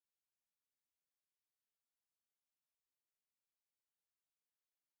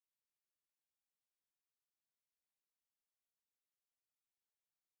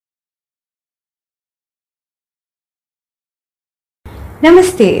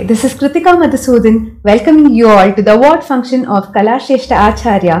Namaste, this is Kritika Madhusudan welcoming you all to the award function of Shreshta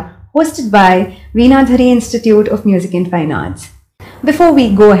Aacharya hosted by Veenadhari Institute of Music and Fine Arts. Before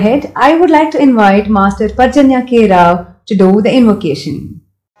we go ahead, I would like to invite Master Parjanya K. Rao to do the invocation.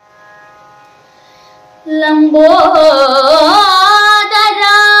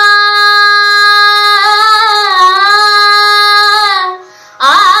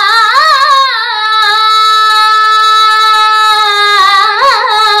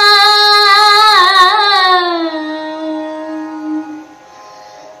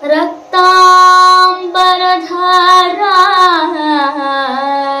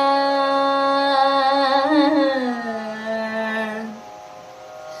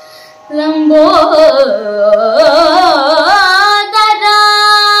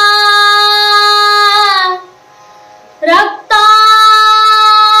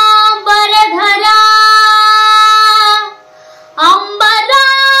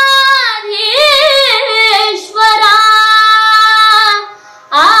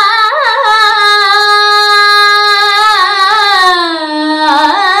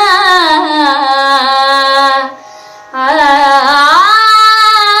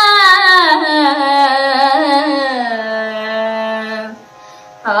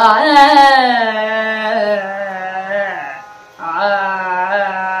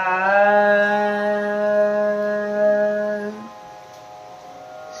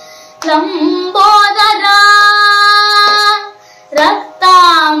 Lambodara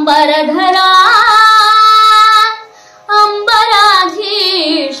रक्तांबरधरा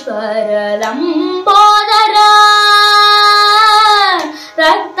अंबराधीश्वर Lambodara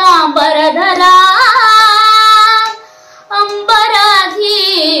रक्तांबरधरा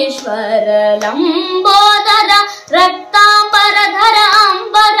अंबराधीश्वर Lambodara रक्तांबरधरा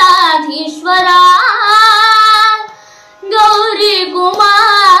अंबराधीश्वरा Gauri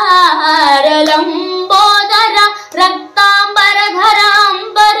Kumar Lambodar रक्तांबरधर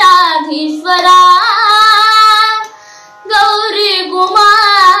अंबराधीश्वरा Gauri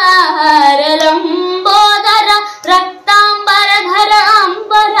Kumar Lambodar रक्तांबरधर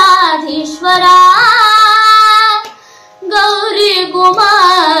अंबराधीश्वरा Gauri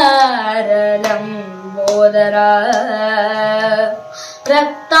Kumar Lambodar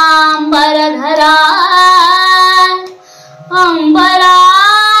रक्तांबरधरा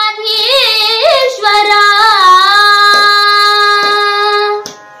अंबराधीश्वरा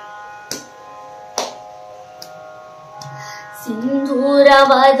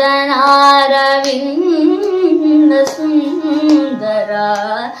सिंधूरवदनारविंद सुंदरा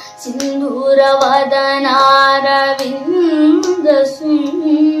सिंधूरवदनारविंद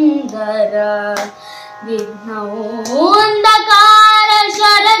सुंदरा विघ्नोंधकार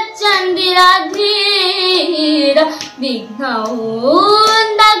शरच्चंद्राधीर विघ्नोंधकार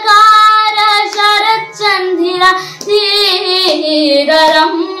शरच्चंद्राधीर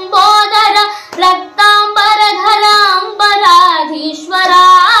लंबोदर रक्तांबरधर अंबराधीश्वरा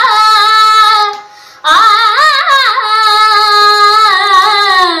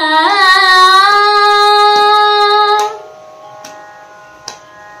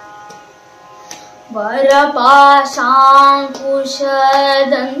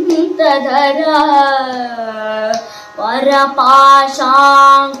वरपाशांकुशदंतधरा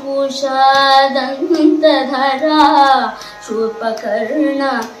वरपाशांकुशदंतधरा शूर्पकर्ण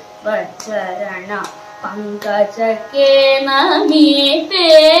वत्सरण पंकजकेन मीटे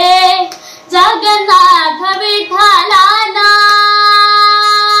जगन्नाथ विठलाना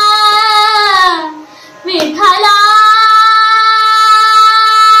विठला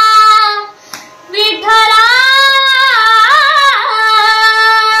विठला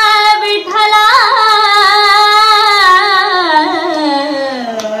विठला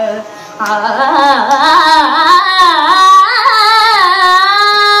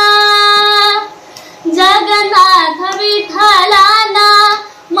जगन्नाथ विठलाना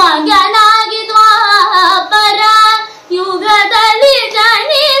मगनाಗಿ ದ್ವಾಪರ ಯುಗದಲ್ಲಿ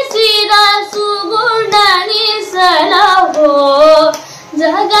ಜನಿಸಿದ ಸುಗುಣನಿಸಲವೋ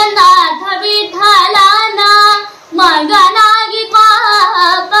ಜಗನ್ನಾಥ ವಿಠಲನ ಮಗನಾಗಿ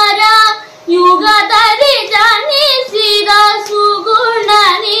ದ್ವಾಪರ ಯುಗದಲ್ಲಿ ಜನಿಸಿದ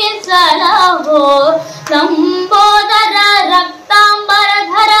ಸುಗುಣನಿಸಲವೋ Lambodara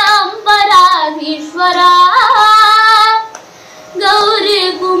ರಕ್ತಾಂಬರಧರ ಅಂಬರಾಧೀಶ್ವರ Gauri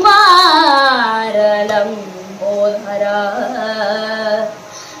Kumar Lambodar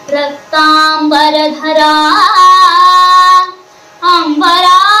रक्तांबरधरा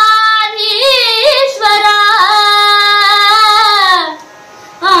अंबराधीश्वरा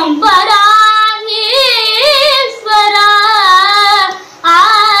अंबराधीश्वरा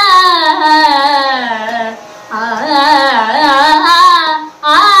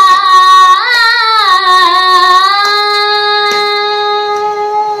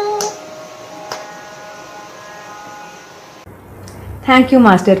thank you,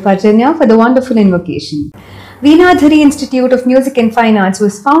 Master Parjanya, for the wonderful invocation. Veenadhari Institute of Music and Fine Arts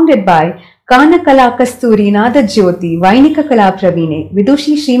was founded by Gana Kala Kasturi Nada Jyoti Vainika Kala Pravine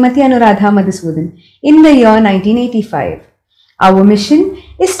Vidushi Srimati Anuradha Madhusudan in the year 1985. Our mission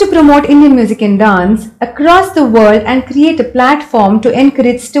is to promote Indian music and dance across the world and create a platform to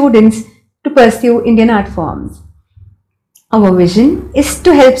encourage students to pursue Indian art forms. Our vision is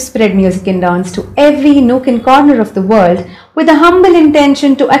to help spread music and dance to every nook and corner of the world with a humble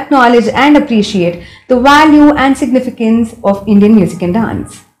intention to acknowledge and appreciate the value and significance of Indian music and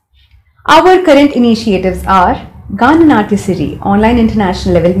dance. Our current initiatives are Gana Natya Siri, online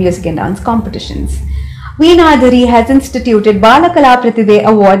international level music and dance competitions. Veenadhari has instituted Balakala Pratibhe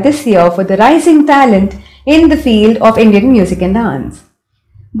Award this year for the rising talent in the field of Indian music and dance.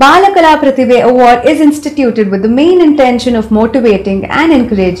 Balakala Pratibhe Award is instituted with the main intention of motivating and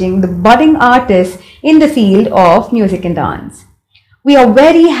encouraging the budding artists in the field of music and dance. We are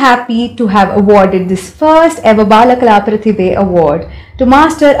very happy to have awarded this first ever Balakala Pratibhe Award to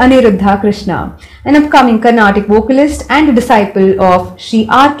Master Aniruddha Krishna, an upcoming Carnatic vocalist and a disciple of Sri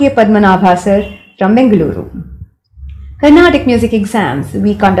R.K. Padmanabha Sir from Bengaluru. Carnatic music exams.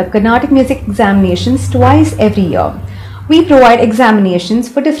 We conduct Carnatic music examinations twice every year. We provide examinations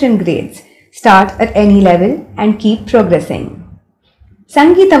for different grades, start at any level and keep progressing.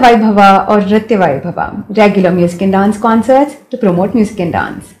 Sangeeta Vaibhava or Nritya Vaibhava, regular music and dance concerts to promote music and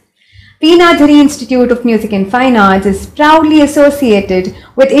dance. Veenadhari Institute of Music and Fine Arts is proudly associated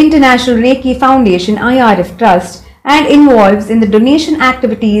with International Reiki Foundation IRF Trust and involves in the donation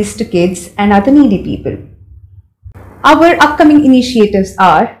activities to kids and other needy people. Our upcoming initiatives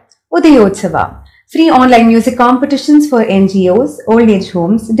are Udayotsava, free online music competitions for NGOs, old age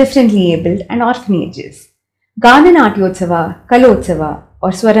homes, differently abled and orphanages. Gana Natyotsava, Kalotsava or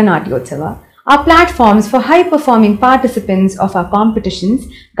Swara Natyotsava are platforms for high-performing participants of our competitions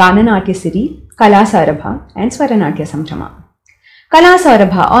Gana Natya Siri, Kala Saurabha and Swara Natya Sambrama. Kala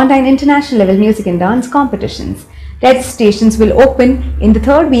Saurabha online international level music and dance competitions. Registrations will open in the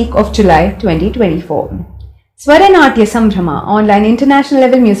third week of July 2024. Swara Natya Sambrama online international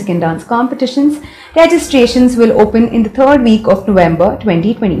level music and dance competitions. Registrations will open in the third week of November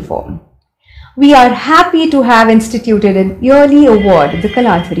 2024. We are happy to have instituted an yearly award, the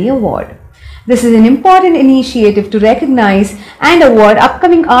Kaladhari Award. This is an important initiative to recognize and award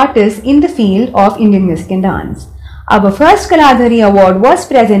upcoming artists in the field of Indian music and dance. Our first Kaladhari Award was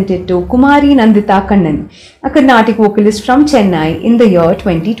presented to Kumari Nandita Kannan, a Carnatic vocalist from Chennai in the year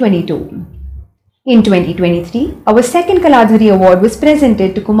 2022. In 2023, our second Kaladhari Award was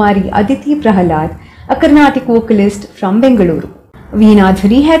presented to Kumari Aditi Prahalad, a Carnatic vocalist from Bengaluru.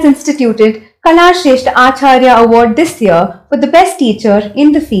 Veenadhari has instituted Shreshta Aacharya Award this year for the best teacher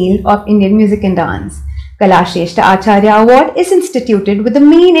in the field of Indian music and dance. Shreshta Aacharya Award is instituted with the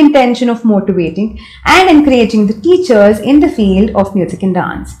main intention of motivating and encouraging the teachers in the field of music and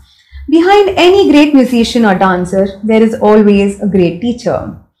dance. Behind any great musician or dancer, there is always a great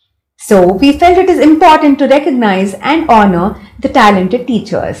teacher. So, we felt it is important to recognize and honor the talented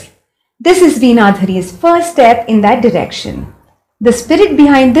teachers. This is Veenadhari's first step in that direction. The spirit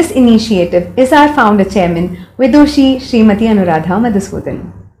behind this initiative is our founder chairman, Vidushi Srimati Anuradha Madhusudan.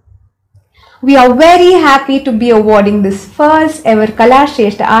 We are very happy to be awarding this first ever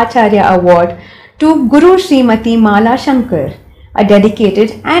Shreshta Aacharya Award to Guru Srimati Mala Shankar, a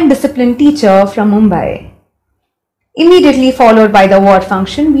dedicated and disciplined teacher from Mumbai. Immediately followed by the award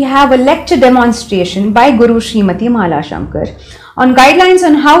function, we have a lecture demonstration by Guru Srimati Mala Shankar on guidelines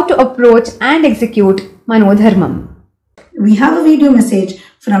on how to approach and execute Manodharmam. We have a video message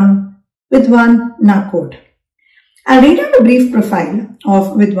from Vidwan Nakod. I'll read out a brief profile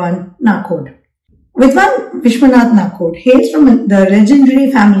of Vidwan Nakod. Vidwan Vishwanath Nakod hails from the legendary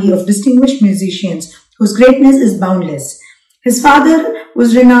family of distinguished musicians whose greatness is boundless. His father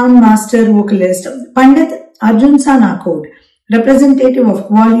was renowned master vocalist Pandit Arjun Nakod, representative of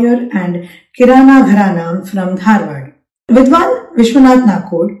Gwalior and Kirana Gharana from Dharwad. Vidwan Vishwanath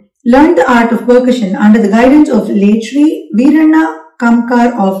Nakod learned the art of percussion under the guidance of late Sri Veeranna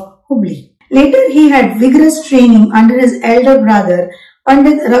Kamkar of Hubli. Later, he had vigorous training under his elder brother,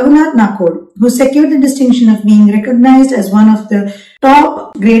 Pandit Raghunath Nakod, who secured the distinction of being recognized as one of the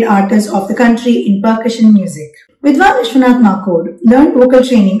top grade artists of the country in percussion music. Vidwan Vishwanath Nakod learned vocal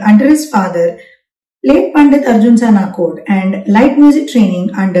training under his father, late Pandit Arjun Nakod, and light music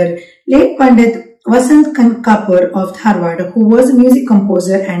training under late Pandit Vasant Kapur of Dharwad, who was a music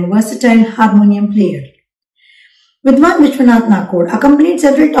composer and versatile harmonium player. Vidwan Vishwanath Nakod accompanied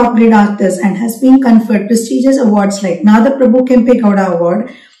several top-grade artists and has been conferred prestigious awards like Nada Prabhu Kempe Gowda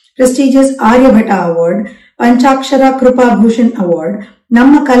Award, prestigious Aryabhata Award, Panchakshara Krupa Bhushan Award,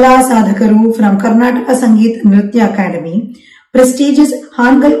 Namma Kala Sadhakaru from Karnataka Sangeet Nritya Academy, prestigious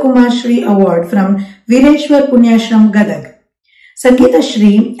Hangal Kumar Shri Award from Vireshwar Punyashram Gadag, Sangeeta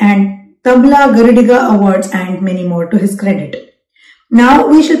Shri and Tabla Garudiga Awards and many more to his credit. Now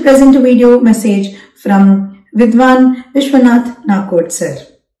we shall present a video message from Vidwan Vishwanath Nakod sir.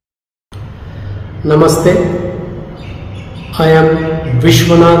 Namaste. I am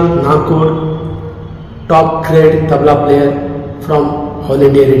Vishwanath Nakod, top grade tabla player from All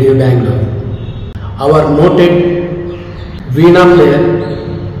India Radio Bangalore. Our noted Veena player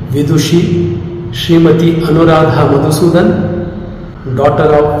Vidushi Srimati Anuradha Madhusudan, daughter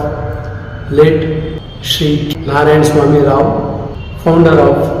of late Sri Narayan Swami Rao, founder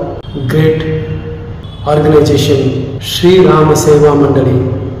of great organization Sri Rama Seva Mandali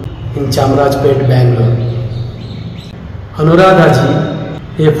in Chamarajpet, Bangalore. Anuradha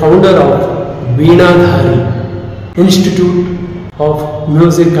ji, a founder of Veenadhari, Institute of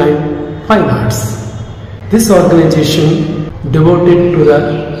Music and Fine Arts. This organization devoted to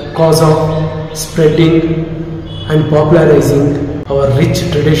the cause of spreading and popularizing our rich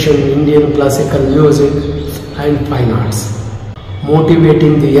tradition Indian classical music and fine arts,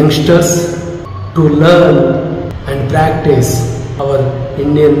 motivating the youngsters to learn and practice our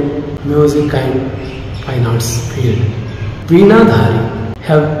Indian music and fine arts field. Veenadhari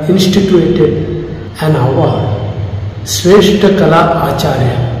have instituted an award, Shreshta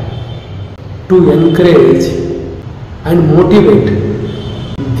Aacharya, to encourage and motivate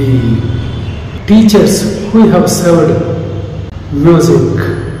the teachers who have served music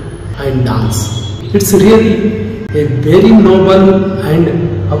and dance. It's really a very noble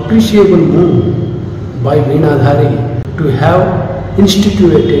and appreciable move by Veenadhari to have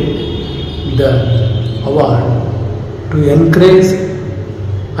instituted the award to encourage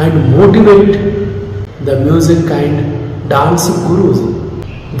and motivate the music and dance gurus.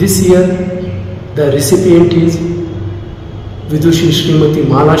 This year the recipient is Vidushi Srimati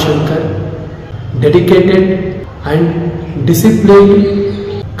Mala Shankar, dedicated and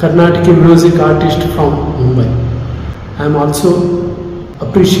disciplined Carnatic music artist from Mumbai. I am also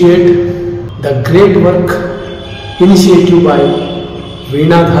appreciate the great work initiative by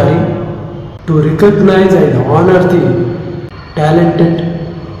Veenadhari to recognize and honor the talented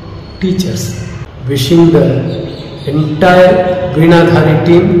teachers. Wishing the entire Veenadhari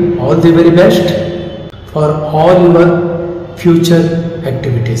team all the very best for all your future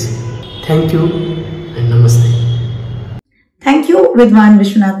activities. Thank you and Namaste. Thank you, Vidwan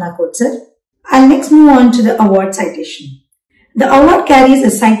Vishwanath Nakod sir. I'll next move on to the award citation. The award carries a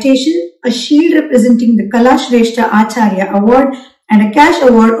citation, a shield representing the Kala Shreshta Aacharya award and a cash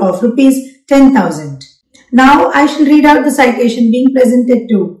award of Rs 10,000. Now I shall read out the citation being presented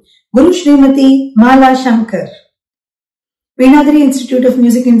to Guru Srimati Mala Shankar, Veenadhari Institute of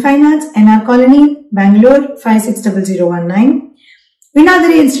Music and Fine Arts, NR Colony, Bangalore 560019.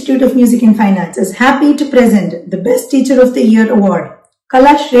 Veenadhari Institute of Music and Fine Arts is happy to present the Best Teacher of the Year Award,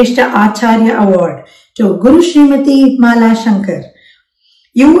 Kala Shreshta Aacharya Award, to Guru Srimati Mala Shankar.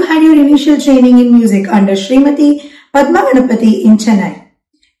 You had your initial training in music under Srimati Padma Ganapati in Chennai.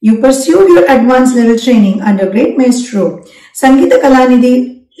 You pursued your advanced level training under Great Maestro Sangeeta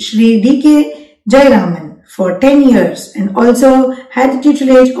Kalanidhi Shri D.K. Jayaraman for 10 years and also had the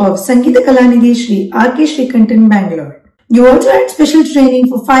tutelage of Sangeeta Kalanidhi Shri R.K. Srikantan, Bangalore. You also had special training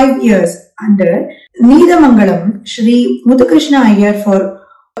for 5 years under Needamangalam Shri Muthukrishna Iyer for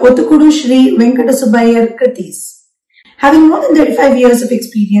Othukudu Shri Venkata Subbayar Kritis. Having more than 35 years of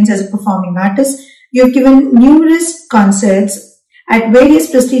experience as a performing artist, you have given numerous concerts at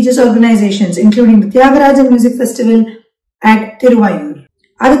various prestigious organizations including the Tyagaraja Music Festival at Tiruvayur.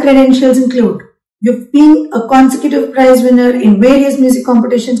 Other credentials include you've been a consecutive prize winner in various music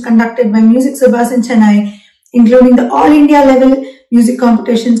competitions conducted by Music Sabhas in Chennai, including the All India level music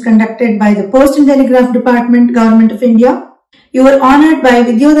competitions conducted by the Post and Telegraph Department, Government of India. You were honoured by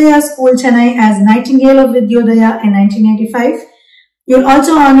Vidyodaya School Chennai as Nightingale of Vidyodaya in 1985. You were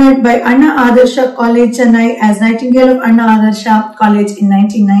also honoured by Anna Adarsha College Chennai as Nightingale of Anna Adarsha College in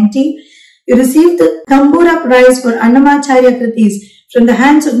 1990. You received the Tambura Prize for Annamacharya Kritis from the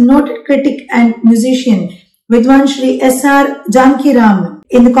hands of noted critic and musician Vidwan Shri S.R. Janki Raman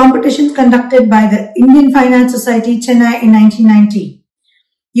in the competitions conducted by the Indian Fine Arts Society, Chennai in 1990.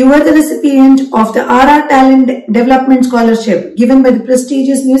 You were the recipient of the R.R. Talent Development Scholarship given by the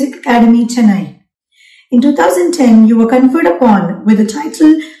prestigious Music Academy, Chennai. In 2010, you were conferred upon with the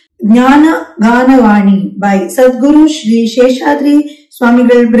title Jnana Ganavani by Sadguru Shri Sheshadri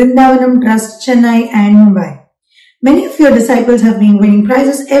Swamigal Brindavanam Trust, Chennai and Mumbai. Many of your disciples have been winning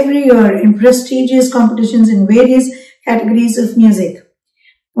prizes every year in prestigious competitions in various categories of music.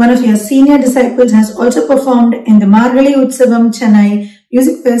 One of your senior disciples has also performed in the Margali Utsavam Chennai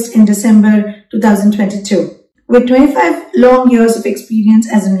Music Fest in December 2022. With 25 long years of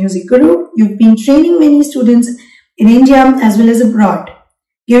experience as a music guru, you've been training many students in India as well as abroad,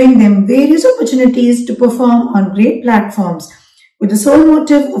 giving them various opportunities to perform on great platforms with the sole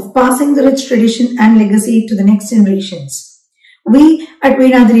motive of passing the rich tradition and legacy to the next generations. We at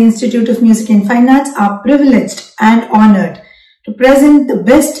Veenadhari Institute of Music and Fine Arts are privileged and honored to present the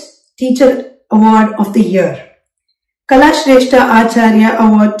Best Teacher Award of the Year, Shreshta Aacharya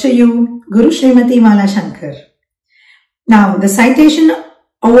Award to you, Guru Srimati Mala Shankar. Now, the Citation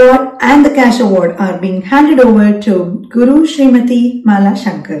Award and the Cash Award are being handed over to Guru Srimati Mala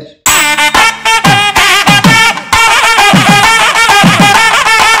Shankar.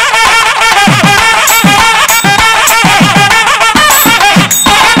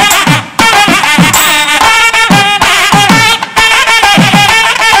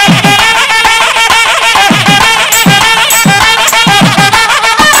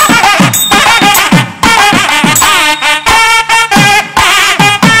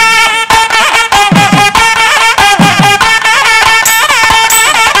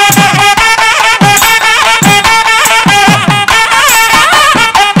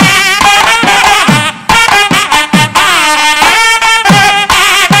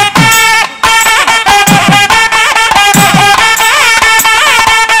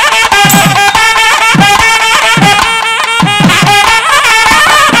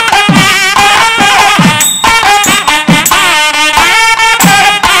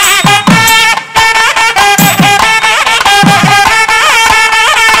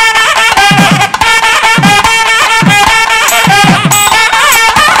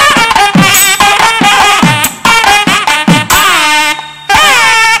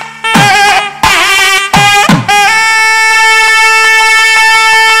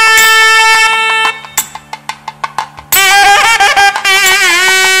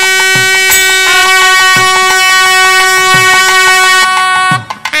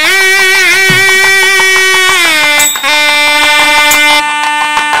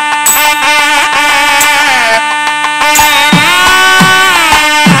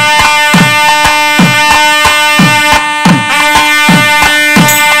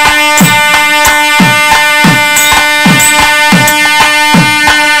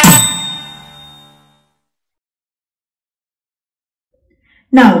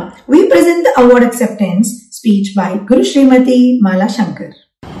 Now, we present the award acceptance speech by Guru Srimati Mala Shankar.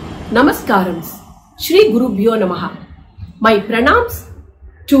 Namaskarams, Shri Guru Bhyo Namaha. My pranams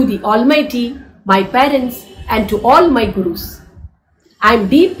to the Almighty, my parents and to all my Gurus. I am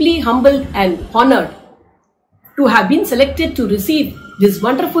deeply humbled and honored to have been selected to receive this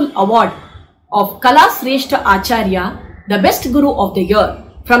wonderful award of Shreshta Aacharya, the Best Guru of the Year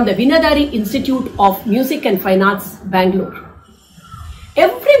from the Veenadhari Institute of Music and Fine Arts, Bangalore.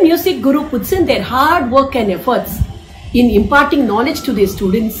 Every music guru puts in their hard work and efforts in imparting knowledge to their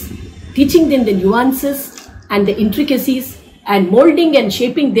students, teaching them the nuances and the intricacies and molding and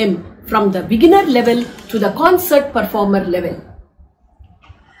shaping them from the beginner level to the concert performer level.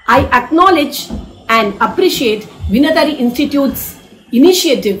 I acknowledge and appreciate Veenadhari Institute's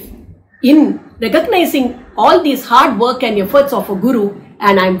initiative in recognizing all these hard work and efforts of a guru,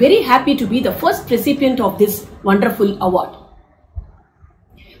 and I am very happy to be the first recipient of this wonderful award.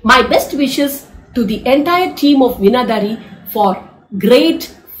 My best wishes to the entire team of Veenadhari for great,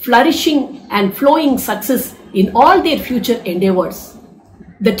 flourishing and flowing success in all their future endeavors.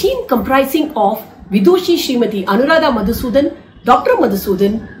 The team comprising of Vidushi Srimati Anuradha Madhusudan, Dr.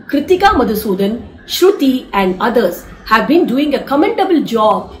 Madhusudan, Kritika Madhusudan, Shruti and others have been doing a commendable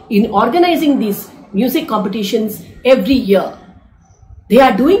job in organizing these music competitions every year. They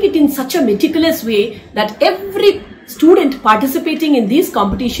are doing it in such a meticulous way that every student participating in these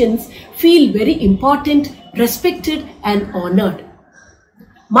competitions feel very important, respected and honored.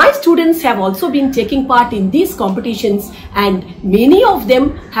 My students have also been taking part in these competitions and many of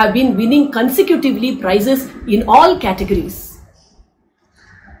them have been winning consecutively prizes in all categories.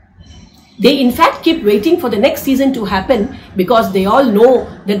 They in fact keep waiting for the next season to happen because they all know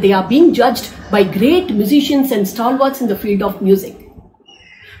that they are being judged by great musicians and stalwarts in the field of music.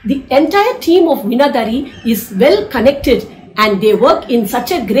 The entire team of Veenadhari is well connected and they work in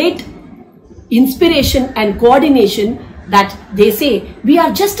such a great inspiration and coordination that they say, "We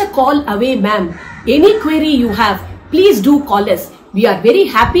are just a call away, ma'am. Any query you have, please do call us. We are very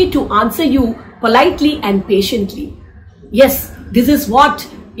happy to answer you politely and patiently." Yes, this is what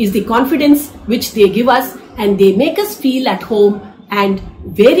is the confidence which they give us, and they make us feel at home and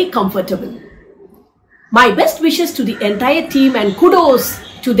very comfortable. My best wishes to the entire team and kudos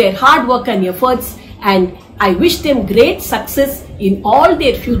to their hard work and efforts, and I wish them great success in all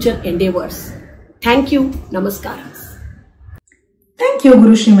their future endeavors. Thank you. Namaskaras. Thank you,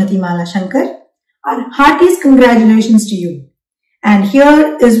 Guru Srimati Mala Shankar. Our heartiest congratulations to you. And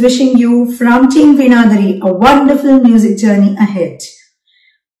here is wishing you from Team Veenadhari a wonderful music journey ahead.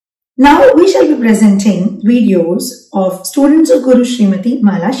 Now we shall be presenting videos of students of Guru Srimati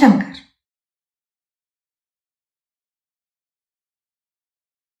Mala Shankar.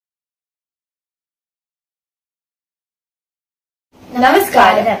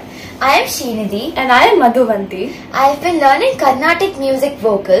 Namaskaram. I am Srinidhi And I am Madhuvanti. I have been learning Carnatic music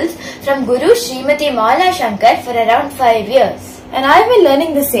vocals from Guru Srimati Mala Shankar for around 5 years. And I have been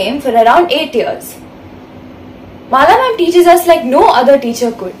learning the same for around 8 years. Mala ma'am teaches us like no other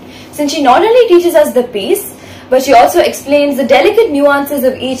teacher could, since she not only teaches us the piece, but she also explains the delicate nuances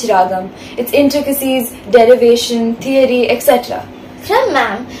of each ragam, its intricacies, derivation, theory, etc. From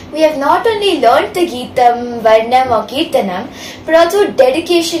ma'am, we have not only learnt the Geetam, Varnam or Kirtanam, but also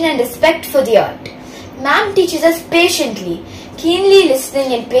dedication and respect for the art. Ma'am teaches us patiently, keenly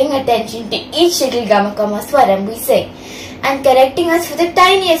listening and paying attention to each little gamakama swaram we sing, and correcting us for the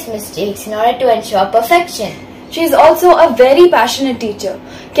tiniest mistakes in order to ensure perfection. She is also a very passionate teacher,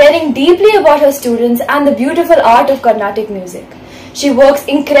 caring deeply about her students and the beautiful art of Carnatic music. She works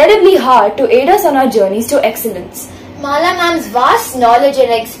incredibly hard to aid us on our journeys to excellence. Mala ma'am's vast knowledge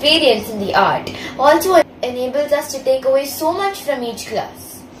and experience in the art also enables us to take away so much from each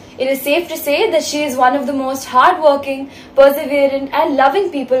class. It is safe to say that she is one of the most hardworking, perseverant and loving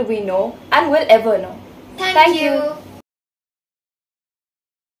people we know and will ever know. Thank you.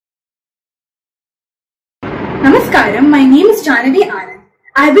 Namaskaram, my name is Janadi Anand.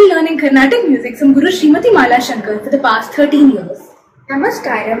 I have been learning Carnatic music from Guru Srimati Mala Shankar for the past 13 years.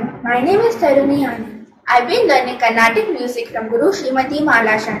 Namaskaram, my name is Taruni Anand. I've been learning Carnatic music from Guru Srimati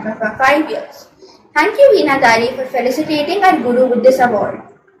Mala Shankar for 5 years. Thank you Veenadhari for felicitating our Guru with this award.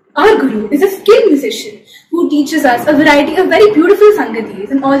 Our Guru is a skilled musician who teaches us a variety of very beautiful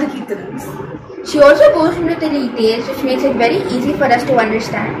sangatis and all the kirtanams. She also goes into the details which makes it very easy for us to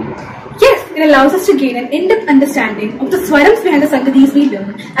understand. Yes, it allows us to gain an in-depth understanding of the swarams behind the sangatis we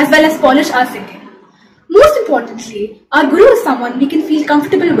learn as well as polish our singing. Most importantly, our Guru is someone we can feel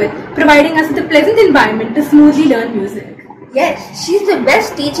comfortable with, providing us with a pleasant environment to smoothly learn music. Yes, she's the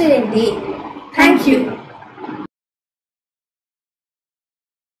best teacher indeed. Thank you.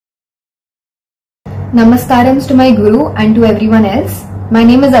 Namaskarams to my Guru and to everyone else. My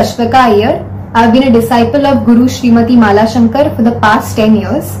name is Shreshta Aacharya. I have been a disciple of Guru Srimati Mala Shankar for the past 10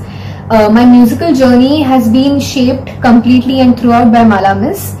 years. My musical journey has been shaped completely and throughout by Mala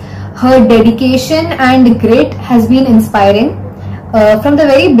Miss. Her dedication and grit has been inspiring. From the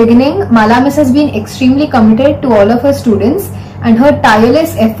very beginning, Mala Miss has been extremely committed to all of her students, and her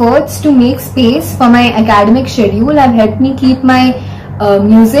tireless efforts to make space for my academic schedule have helped me keep my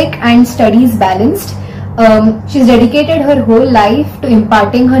music and studies balanced. She's dedicated her whole life to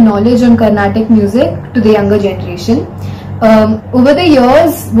imparting her knowledge on Carnatic music to the younger generation. Over the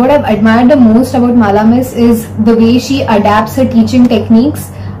years, what I've admired the most about Mala Miss is the way she adapts her teaching techniques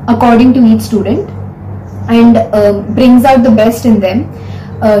according to each student and brings out the best in them.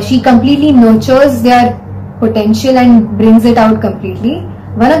 She completely nurtures their potential and brings it out completely.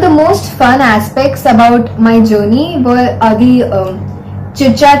 One of the most fun aspects about my journey are the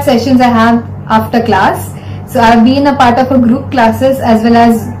chit-chat sessions I have after class. So I've been a part of her group classes as well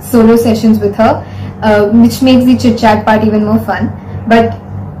as solo sessions with her, which makes the chit-chat part even more fun. But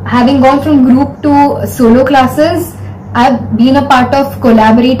having gone from group to solo classes, I've been a part of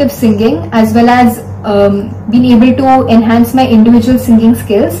collaborative singing as well as been able to enhance my individual singing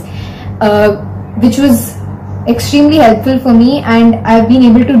skills, which was extremely helpful for me, and I've been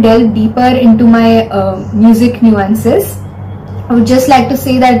able to delve deeper into my music nuances. I would just like to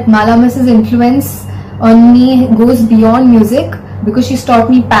say that Mala Miss's influence on me goes beyond music because she's taught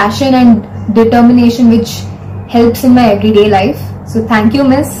me passion and determination which helps in my everyday life. So thank you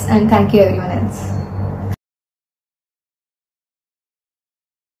Miss, and thank you everyone else.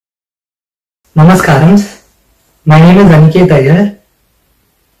 Namaskarams. My name is Aniket Iyer.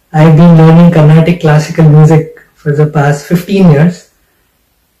 I have been learning Carnatic classical music for the past 15 years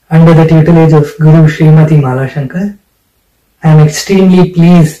under the tutelage of Guru Srimati Mala Shankar. I am extremely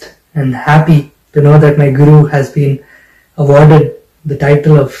pleased and happy to know that my Guru has been awarded the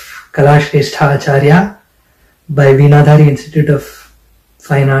title of Shreshta Aacharya by Veenadhari Institute of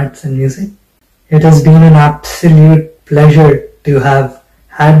Fine Arts and Music. It has been an absolute pleasure to have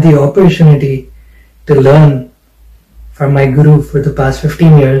had the opportunity to learn from my guru for the past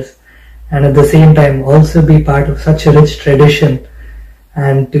 15 years, and at the same time also be part of such a rich tradition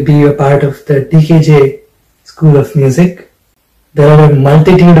and to be a part of the DKJ School of Music. There are a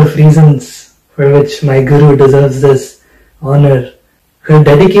multitude of reasons for which my guru deserves this honor. Her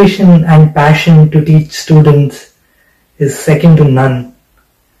dedication and passion to teach students is second to none.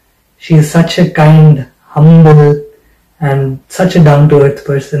 She is such a kind, humble, and such a down-to-earth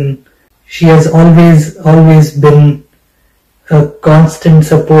person. She has always been a constant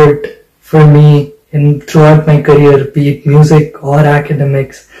support for me throughout my career, be it music or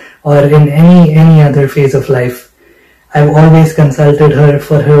academics or in any other phase of life. I've always consulted her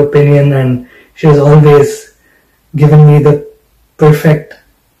for her opinion, and she has always given me the perfect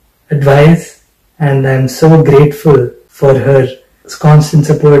advice, and I'm so grateful for her constant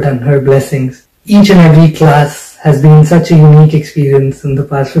support and her blessings. Each and every class has been such a unique experience in the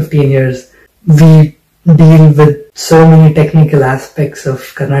past 15 years. We deal with so many technical aspects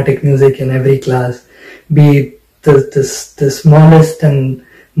of Carnatic music in every class, be the smallest and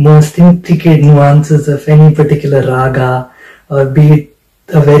most intricate nuances of any particular raga, or be it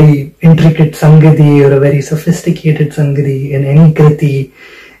a very intricate sangati or a very sophisticated sangati in any kriti.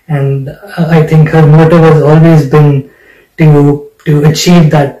 And I think her motto has always been to achieve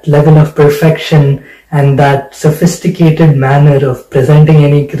that level of perfection and that sophisticated manner of presenting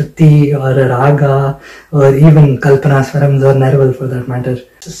any kriti or a raga or even kalpana swarams or naraval for that matter.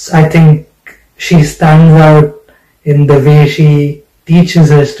 I think she stands out in the way she teaches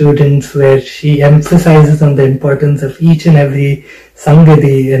her students, where she emphasizes on the importance of each and every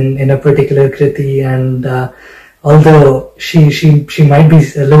sangati in a particular kriti. And although she might be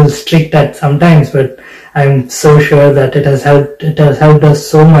a little strict at sometimes, but I'm so sure that it has helped us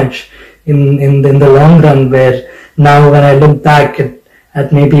so much in the long run, where now when I look back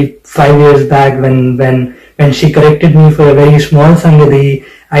at maybe 5 years back when she corrected me for a very small sangati,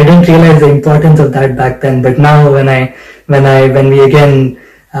 I didn't realize the importance of that back then. But now when we again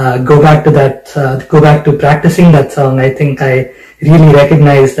go back to practicing that song, I think I really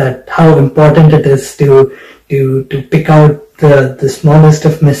recognize that how important it is to pick out the smallest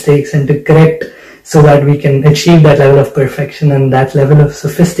of mistakes and to correct, so that we can achieve that level of perfection and that level of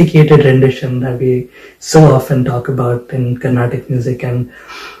sophisticated rendition that we so often talk about in Carnatic music. And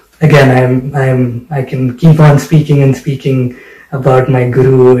again, I can keep on speaking about my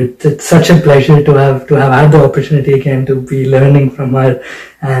guru. It's such a pleasure to have had the opportunity again to be learning from her,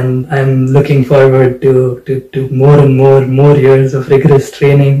 and I'm looking forward to more and more years of rigorous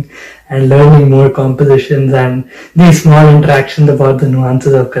training and learning more compositions and these small interactions about the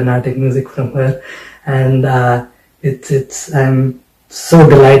nuances of Carnatic music from her. And I'm so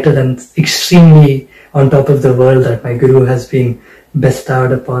delighted and extremely on top of the world that my guru has been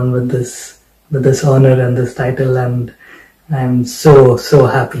bestowed upon with this honor and this title, and I'm so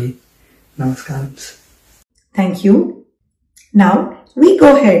happy. Namaskarams. Thank you. Now we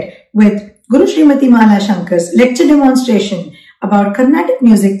go ahead with Guru Srimati Mala Shankar's lecture demonstration about Carnatic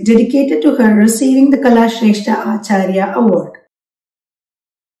music dedicated to her receiving the Shreshta Aacharya award.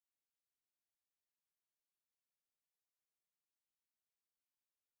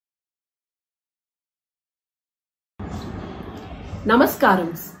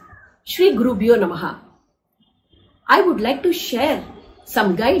 Namaskarams. Shri Gurubhyo Namaha. I would like to share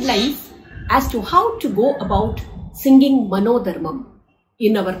some guidelines as to how to go about singing Manodharmam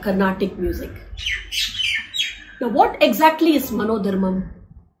in our Carnatic music. Now, what exactly is Manodharmam?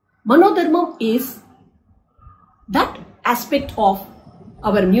 Manodharmam is that aspect of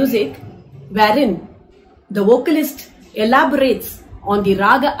our music wherein the vocalist elaborates on the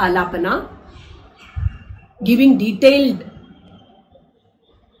raga alapana, giving detailed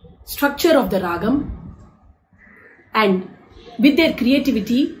structure of the ragam, and with their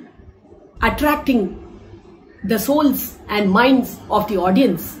creativity attracting the souls and minds of the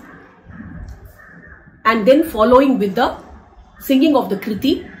audience, and then following with the singing of the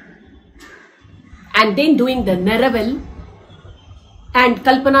kriti, and then doing the naraval and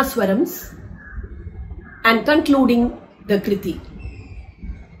kalpana swarams, and concluding the kriti.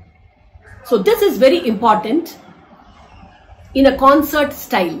 So this is very important in a concert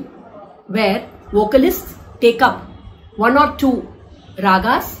style, where vocalists take up one or two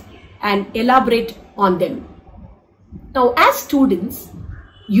ragas and elaborate on them. Now, as students,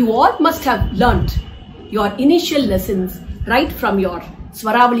 you all must have learnt your initial lessons right from your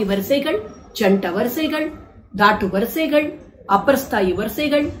Swaravali Varsaigal, Chanta Varsaigal, Dhatu Varsaigal, Aparsthayi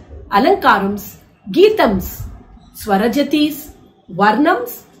Varsaigal, Alankarams, Geetams, Swarajatis,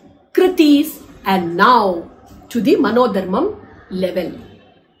 Varnams, Kritis, and now to the Manodharmam level.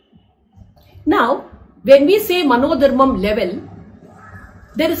 Now, when we say Manodharmam level,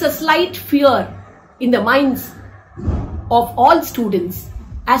 there is a slight fear in the minds of all students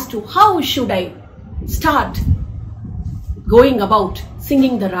as to how should I start going about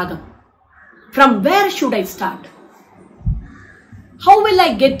singing the ragam. From where should I start? How will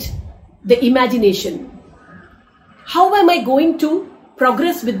I get the imagination? How am I going to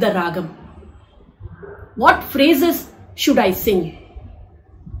progress with the ragam? What phrases should I sing?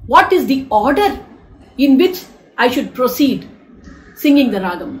 What is the order in which I should proceed singing the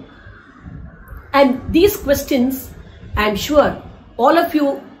ragam? And these questions, I am sure all of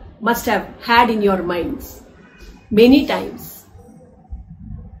you must have had in your minds many times.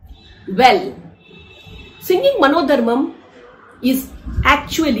 Well, singing Manodharmam is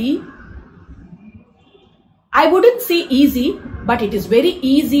actually, I wouldn't say easy, but it is very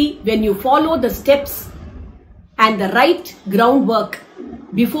easy when you follow the steps and the right groundwork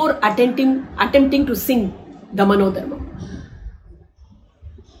before attempting to sing the Manodharmam.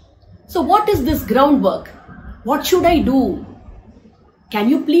 So what is this groundwork? What should I do? Can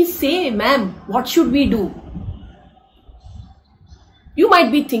you please say, ma'am, what should we do? You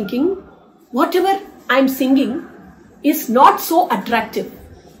might be thinking, whatever I am singing is not so attractive.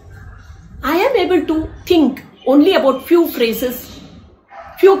 I am able to think only about few phrases,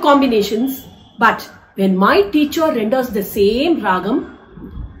 few combinations, but when my teacher renders the same ragam,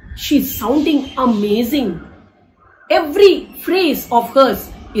 she's sounding amazing. Every phrase of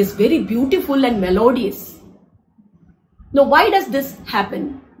hers is very beautiful and melodious. Now, why does this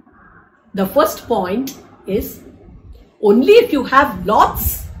happen? The first point is, only if you have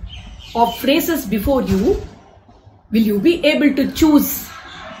lots of phrases before you, will you be able to choose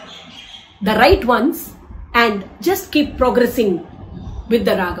the right ones and just keep progressing with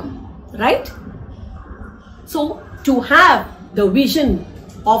the ragam, right? So, to have the vision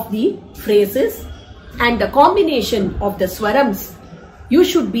of the phrases and the combination of the swarams, you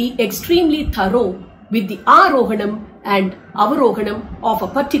should be extremely thorough with the arohanam and avarohanam of a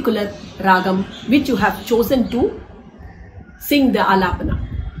particular ragam which you have chosen to sing the alapana.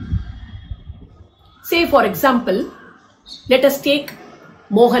 Say for example, let us take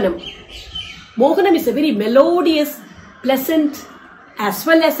Mohanam. Mohanam is a very melodious, pleasant as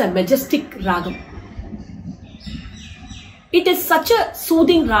well as a majestic ragam. It is such a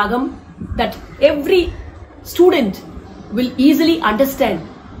soothing ragam that every student will easily understand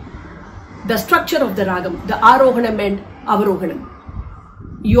the structure of the ragam, the arohanam and avarohanam.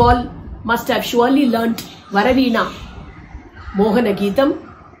 You all must have surely learnt Varaveena, Mohana Geetam,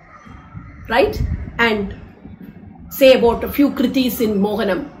 right? And say about a few kritis in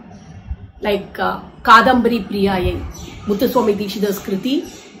Mohanam, like Kadambari Priyaye, Muthuswami Dikshithar's kriti,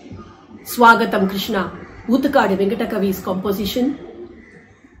 Swagatam Krishna, Uthakadu Venkatakavi's composition,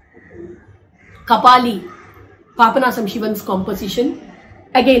 Kapali, Papanasam Shivan's composition,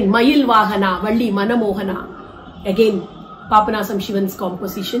 again Mayil Vahana, Valli Manamohana, again Papanasam Shivan's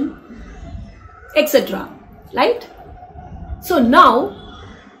composition, etc. Right? So now,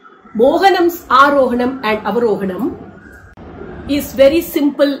 Mohanam's Arohanam and Avarohanam is very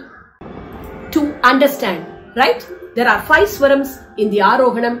simple to understand, right? There are 5 swarams in the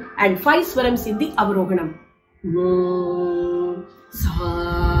Arohanam and 5 swarams in the Avarohanam. Sa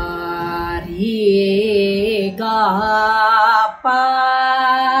re ga pa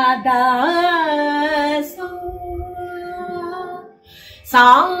da sa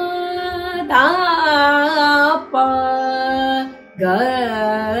da pa ga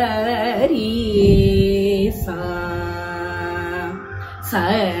ri sa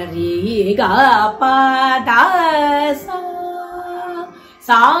re ga pa da sa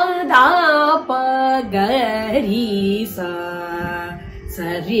da pa ga ri sa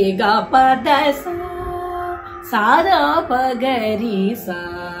re ga pa da sa da pa ga ri sa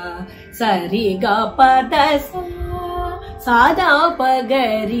re ga pa da sa da pa ga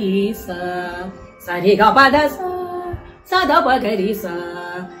ri sa re ga pa da sa da pa ga ri sa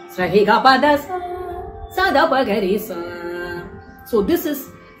re ga pa da sa da pa ga ri sa. So this is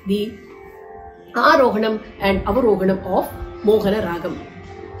the Arohanam and Avarohanam of Mohana Ragam,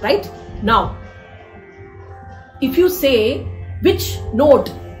 right? Now, if you say which note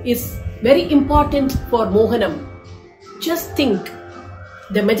is very important for Mohanam, just think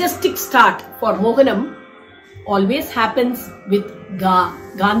the majestic start for Mohanam always happens with Ga,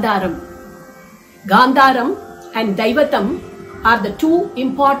 Gandharam. Gandharam and Daivatam are the 2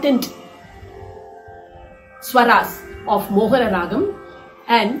 important swaras of Mohana Ragam,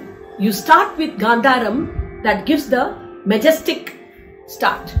 and you start with Gandharam, that gives the majestic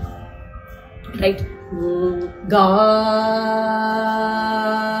start, right? Ga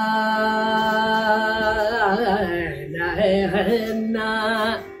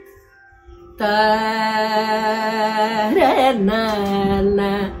ta re na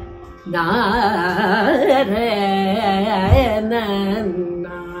na na re na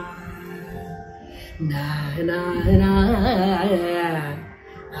na na na na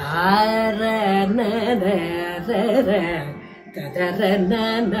re na re re ta da re na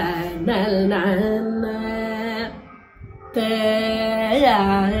na na na te ya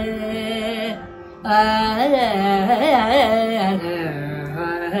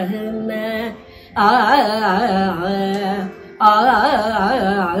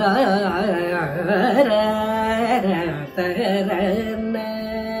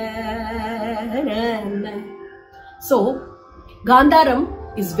So, Gandharam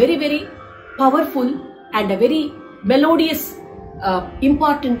is very, very powerful and a very melodious,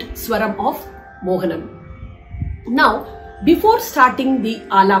 important swaram of Mohanam. Now, before starting the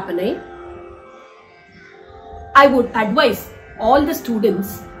Alapanai, I would advise all the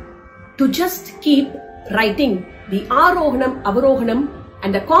students to just keep writing the Arohanam, Avarohanam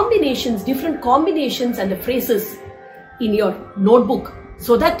and the combinations, different combinations and the phrases in your notebook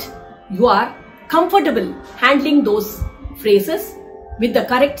so that you are comfortable handling those phrases with the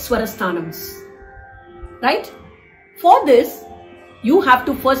correct swarasthanams. Right? For this, you have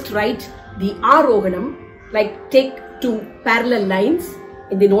to first write the Arohanam, like take two parallel lines.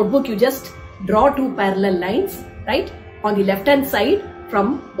 In the notebook, you just draw two parallel lines, right? On the left hand side,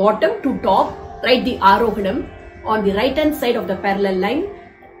 from bottom to top, write the Arohanam. On the right hand side of the parallel line,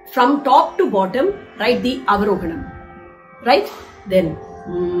 from top to bottom, write the Avarohanam. Right? Then,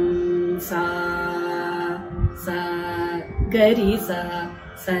 sa, gari sa,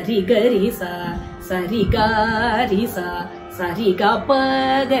 sari gari sa, sari gari sa, sari ga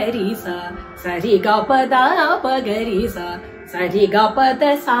pa gari sa, sari ga pa da pa gari sa, sari ga pa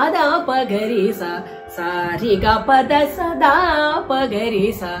da sa da pa gari sa, sari ga pa da sa da pa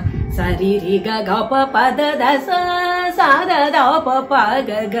gari sa, sari ri ga ga pa da da sa da da pa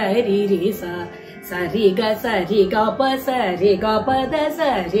ga gari ri sa, sari ga pa da sari ga pa da sa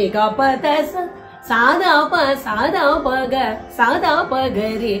da pa ga sa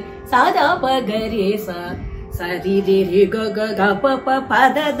da pa gari sa, sari ri ri ga ga pa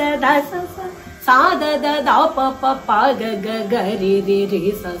da da sa da da pa ga gari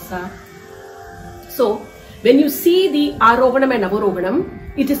ri sa. So, when you see the Arohanam and Avarohanam,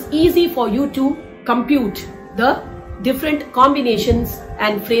 it is easy for you to compute the different combinations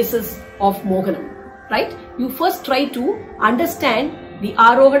and phrases of Mohanam, right? You first try to understand the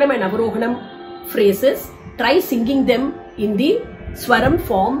Arohanam and Avarohanam phrases, try singing them in the Swaram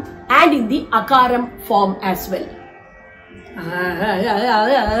form and in the Akaram form as well.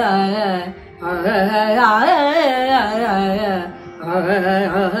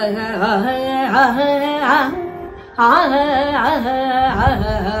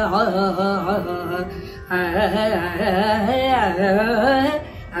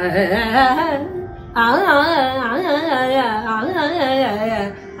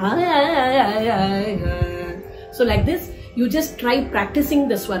 So like this, you just try practicing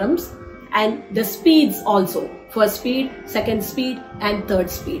the swarams and the speeds also. First speed, second speed and third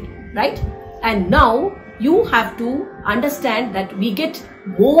speed, right? And now you have to understand that we get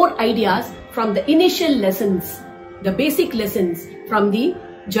more ideas from the initial lessons, the basic lessons from the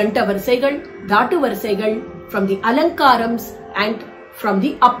Janta Varsaigal, Dhatu Varsaigal, from the Alankarams and from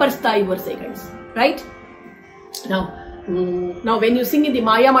the upper sthai Varsaigals, right? Now when you sing in the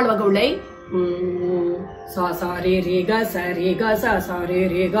Maya Malvagaulai, sa sa re re ga sa re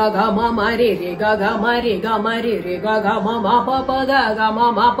re ga ga ma re ga re ga ma pa pa ga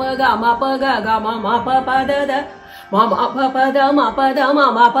ma pa ga ma pa pa da ma pa da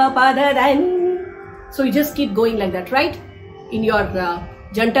ma pa pa da. So you just keep going like that, right? In your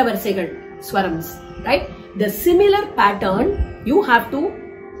Janta Varsaigal swarams, right? The similar pattern you have to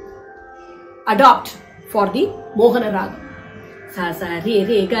adopt for the Mohana Raga. Sa sa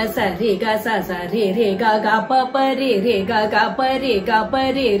re ga sa re ga pa pa re ga pa re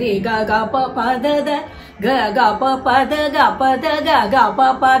ga pa pa da ga pa pa da ga pa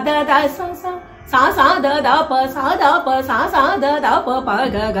pa da sa da pa sa da pa pa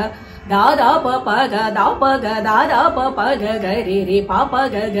ga da pa pa ga da pa ga re pa pa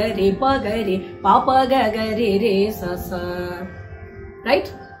ga re pa pa ga re sa. Right?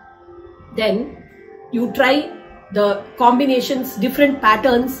 Then you try the combinations, different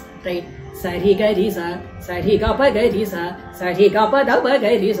patterns, right? Sari ga ri sa, sari ga pa ga ri sa, sari ga pa da pa ga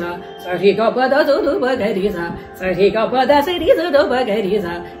ri sa, sari ga pa da do pa ga ri sa, sari ga pa da sa ri sa do pa ga ri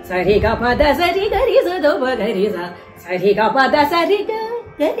sa, sari ga pa da sa ri ga ri sa do pa ga ri sa, sari ga pa da sa ri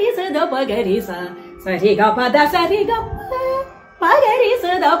ga ri sa do pa ga ri sa, sari ga pa da sa ri ga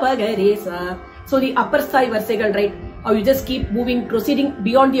pagaresa da pagaresa. So the upper thigh varsegal, right? Or you just keep moving, proceeding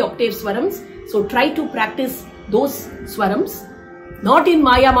beyond the octave swarams. So try to practice those swarams, not in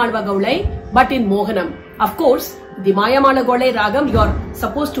Maya Malva Gaulai, but in Mohanam. Of course, the Maya Malva Gaulai Ragam you are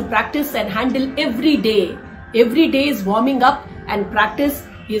supposed to practice and handle every day. Every day is warming up and practice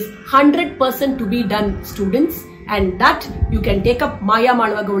is 100% to be done, students. And that you can take up Maya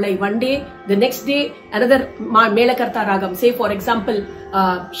Malva Gaulai one day, the next day another Melakarta Ragam. Say for example,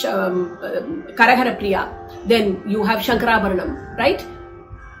 Karahara Priya. Then you have Shankarabaranam, right?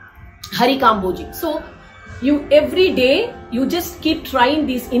 Hari Kamboji. So you every day you just keep trying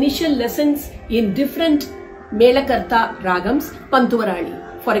these initial lessons in different Melakarta Ragams, Pantuvarali,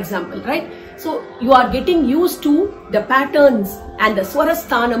 for example, right? So you are getting used to the patterns and the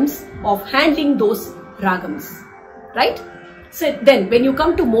Swarasthanams of handling those Ragams, right? So then when you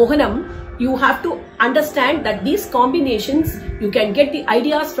come to Mohanam, you have to understand that these combinations, you can get the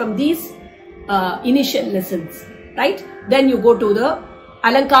ideas from these initial lessons, right? Then you go to the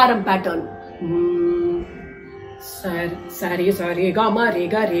Alankaram pattern. Sari sari gama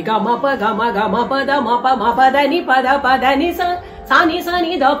rega ma pa da ma pa da ni pa ni sa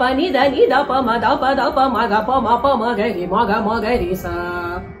ni da pa ma da pa ma ga ma ga ri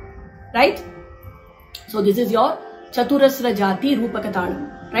sa. Right? So this is your Chaturasra Jati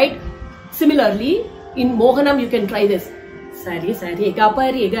Rupakatalam, right? Similarly, in Mohanam you can try this. Sari sari ga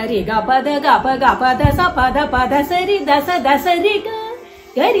pa da sa pa da sari da sa ri ga.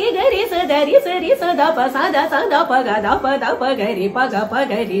 Gari sa dari sa da pa ga da pa gari pa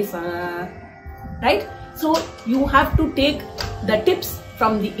gari sa. Right? So you have to take the tips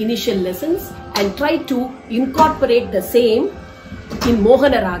from the initial lessons and try to incorporate the same in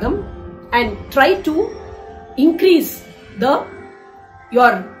Mohana Ragam and try to increase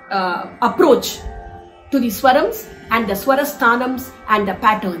your approach to the swarams and the swarasthanams and the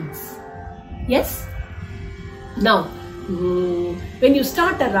patterns. Yes? Now, when you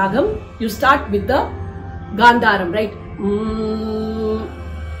start a ragam, you start with the Gandharam, right?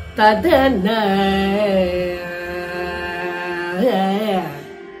 Tadana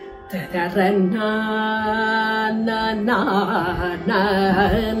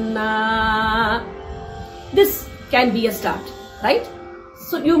na. This can be a start, right?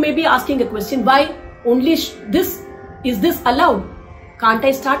 So you may be asking a question, why only this? Is this allowed? Can't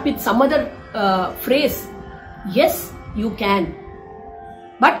I start with some other phrase? Yes, you can.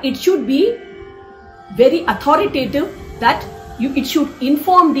 But it should be very authoritative, that it should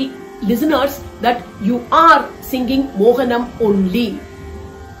inform the listeners that you are singing Mohanam only.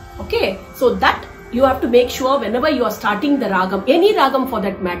 Okay, so that you have to make sure whenever you are starting the ragam, any ragam for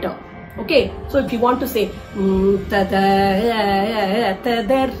that matter. Okay, so if you want to say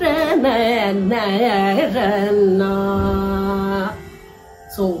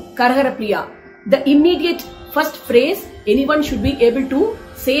so Karahara Priya, the immediate first phrase, anyone should be able to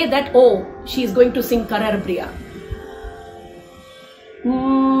say that, oh, she is going to sing Karahara Priya.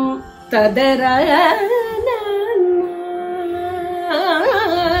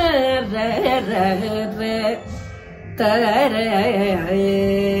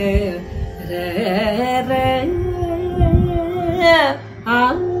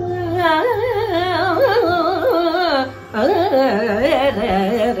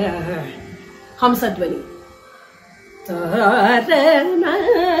 Hamsadvani.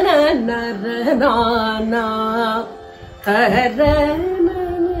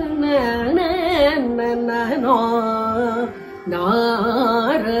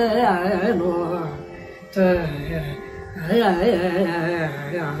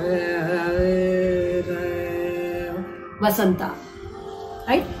 Vasanta,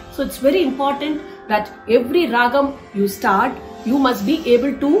 right? So it's very important that every ragam you start, you must be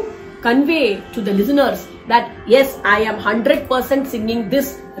able to convey to the listeners that yes, I am 100% singing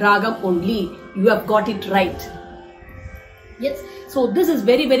this ragam only. You have got it right. Yes. So this is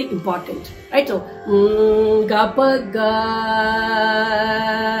very, very important, right? So ga pa ga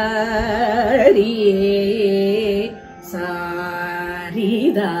ri sa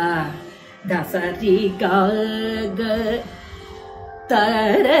ri da sa ri ga ga ta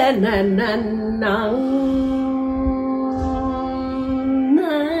ra na na na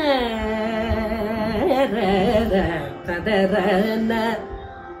ta ra na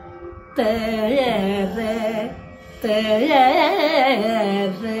ta ra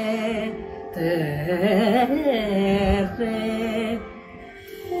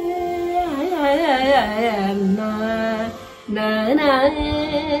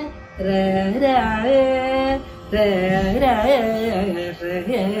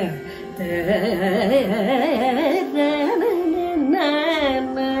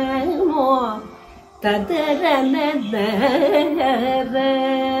So,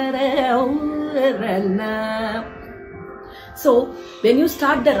 when you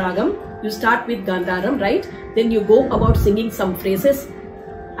start the ragam, you start with Gandharam, right? Then you go about singing some phrases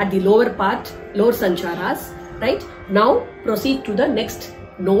at the lower part, lower sancharas, right? Now proceed to the next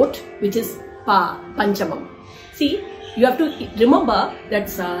note, which is Pa, Panchamam. See, you have to remember that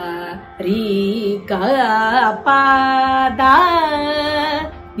Sa, Ri, Ga, Pa, Da.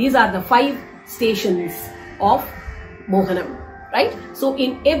 These are the 5 stations of Mohanam, right? So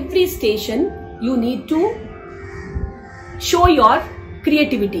in every station, you need to show your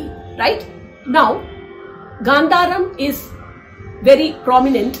creativity, right? Now, Gandharam is very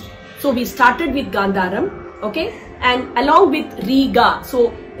prominent. So we started with Gandharam, okay? And along with Riga.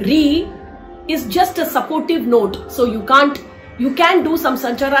 So Ri is just a supportive note. So you can do some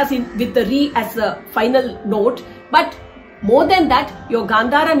sancharas with the Ri as the final note. But more than that, your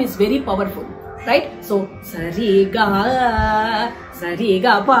Gandharam is very powerful, right? So Sariga,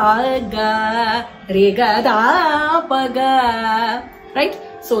 Sariga Paga, Riga Da Paga, right?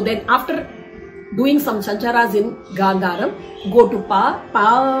 So then after doing some sancharas in Gandharam, go to Pa,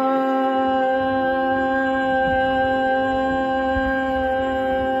 Pa,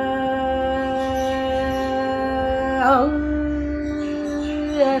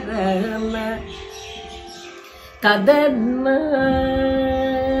 Tadana,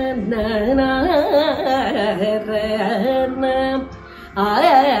 na,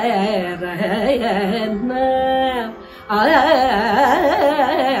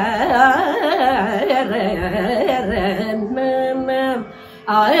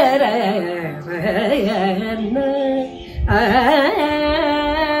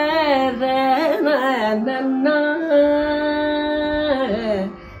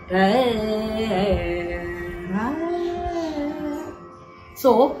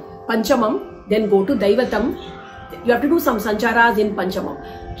 So, Panchamam, then go to Daivatam. You have to do some sancharas in Panchamam.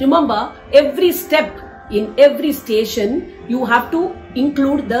 Remember, every step in every station, you have to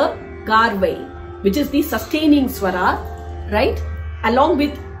include the Garvai, which is the sustaining swara, right? Along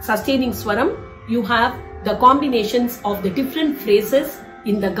with sustaining swaram, you have the combinations of the different phrases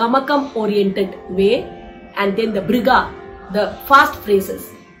in the Gamakam oriented way, and then the Briga, the fast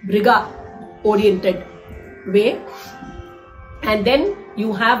phrases, Briga oriented way. And then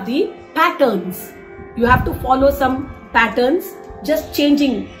you have the patterns. You have to follow some patterns, just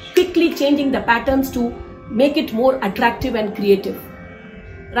quickly changing the patterns to make it more attractive and creative,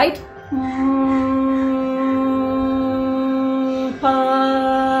 right?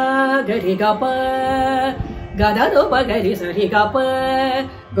 Pa, gari ga pa, ga da do pa gari sa ri ga pa,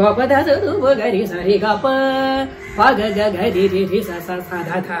 ga pa da do pa gari sa ri ga pa, pa ga ga gari ri ri sa sa sa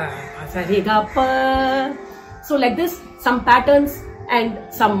da tha, sa ri ga pa. So like this, some patterns and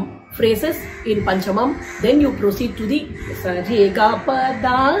some phrases in Panchamam. Then you proceed to the sa re ga pa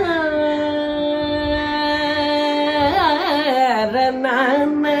da ra na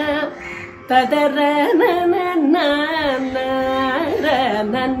na ta da ra na na na ra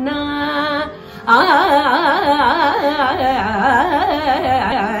na na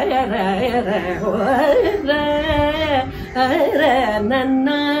ra na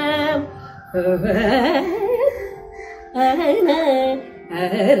na.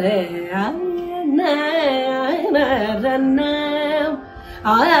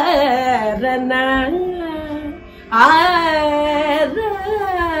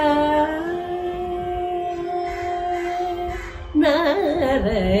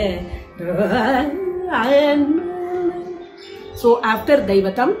 So after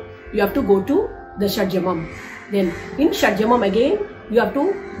Daivatam, you have to go to the Shadjamam. Then in Shadjamam again, you have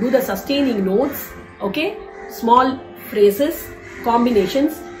to do the sustaining notes, okay? Small phrases,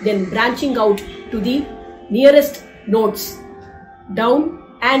 combinations, then branching out to the nearest notes down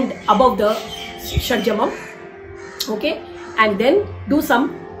and above the Shadjamam, okay? And then do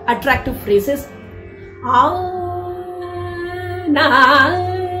some attractive phrases. Na na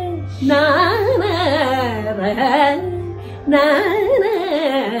na ra na na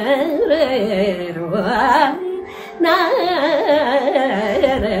re ro na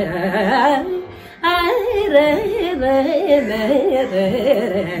re ai re re re re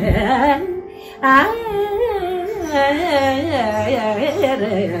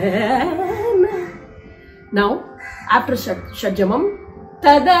Now after Shadjamam,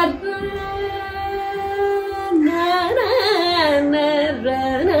 tadar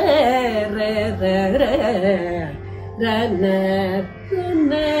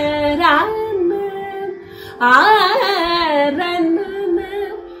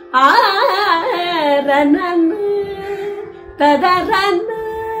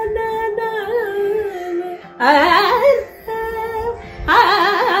So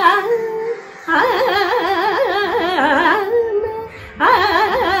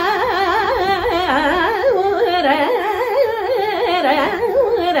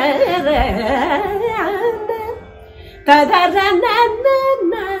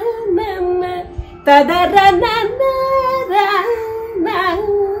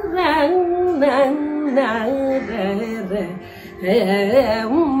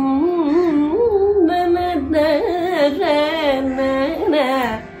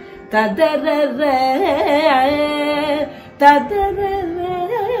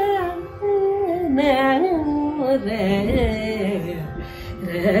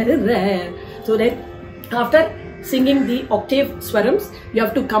then, after singing the octave swarams, you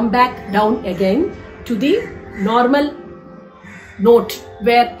have to come back down again to the normal note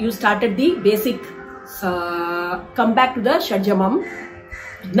where you started the basic. Come back to the Shadjamam.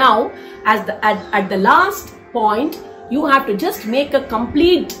 Now, at the last point, you have to just make a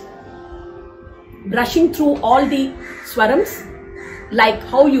complete brushing through all the swarams, like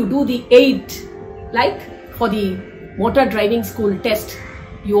how you do the 8, like for the motor driving school test.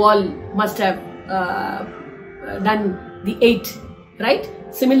 You all must have done the 8, right?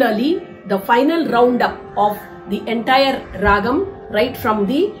 Similarly, the final roundup of the entire ragam, right from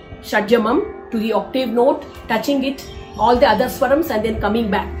the Shadjamam to the octave note, touching it, all the other swarams, and then coming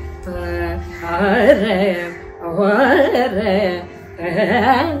back.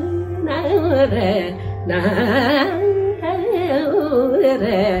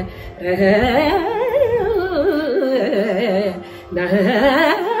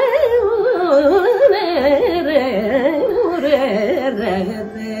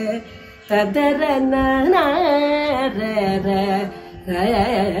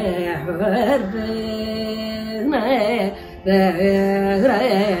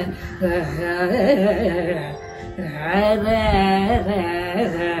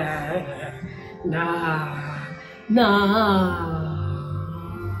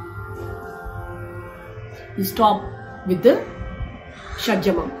 You stop with the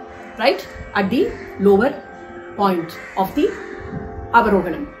Shadjamam, right, at the lower point of the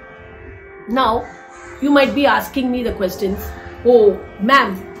Avarohanam. Now, you might be asking me the questions, oh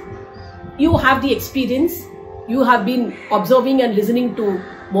ma'am, you have the experience, you have been observing and listening to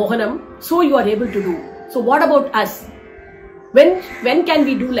Mohanam, so you are able to do. So what about us? When can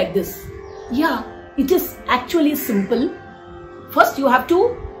we do like this? Yeah, it is actually simple. First, you have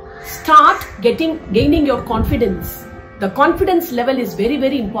to start gaining your confidence. The confidence level is very,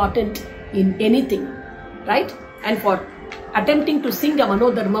 very important in anything, right? And for attempting to sing a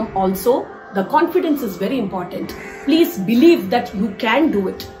Manodharmam also, the confidence is very important. Please believe that you can do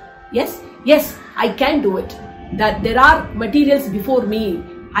it. Yes, I can do it. That there are materials before me.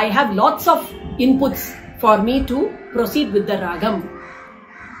 I have lots of inputs for me to proceed with the ragam.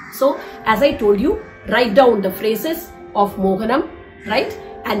 So, as I told you, write down the phrases of Mohanam, right?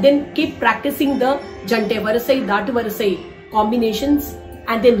 And then keep practicing the Jante Varasai, Dhatu Varasai combinations,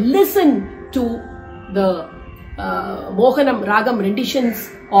 and then listen to the Mohanam Ragam renditions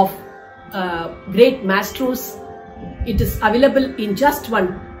of great maestros. It is available in just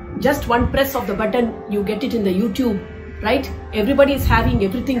one press of the button. You get it in the YouTube, right? Everybody is having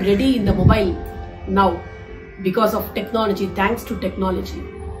everything ready in the mobile now because of technology, thanks to technology,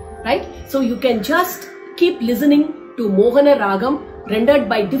 right? So you can just keep listening to Mohana Ragam rendered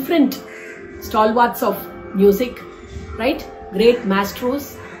by different stalwarts of music, right? Great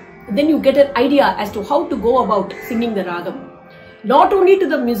maestros. Then you get an idea as to how to go about singing the ragam. Not only to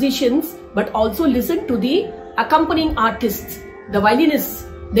the musicians, but also listen to the accompanying artists, the violinists.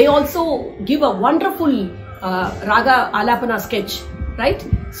 They also give a wonderful raga alapana sketch, right?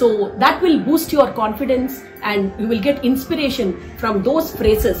 So that will boost your confidence and you will get inspiration from those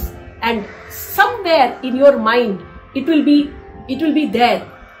phrases. And somewhere in your mind, it will be there.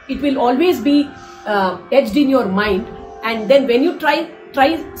 It will always be etched in your mind. And then when you try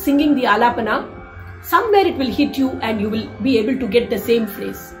singing the alapana, somewhere it will hit you and you will be able to get the same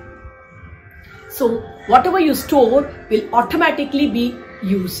phrase. So whatever you store will automatically be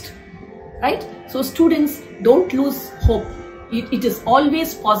used, right? So students, don't lose hope. It is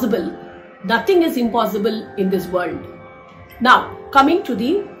always possible. Nothing is impossible in this world. Now, coming to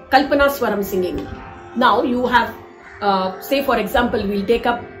the Kalpana Swaram singing. Now you have, say for example, we'll take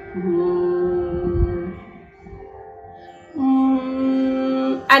up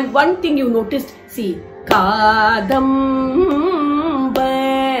and one thing you noticed, see, Kadambari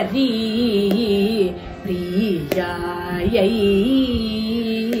Priyayai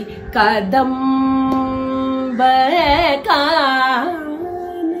Kadambakane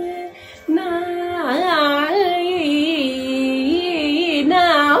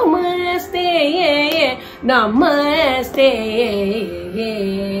Namaste.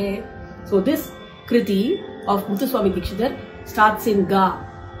 So this Kriti of Muthuswami Dikshidhar starts in Ga.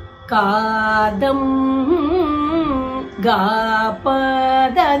 Kadam Ga Pa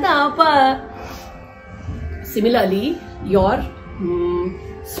Da Da Pa. Similarly, your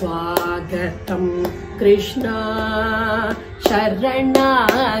Swagatam Krishna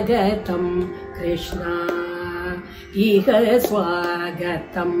Sharanagatam Krishna Iha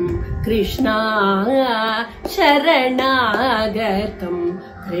Swagatam Krishna Sharanagatam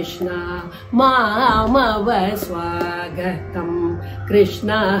Krishna Mamava Swagatam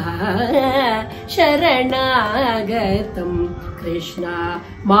Krishna Sharanagatam Krishna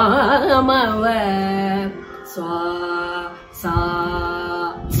Mamava Sa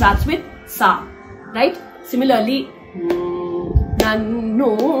starts with Sa, right? Similarly,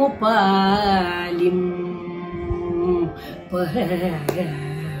 Nannu Palim.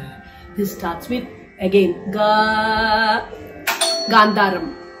 This starts with again Ga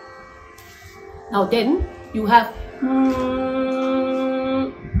Gandharam. Now then you have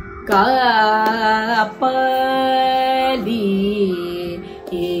Kapali.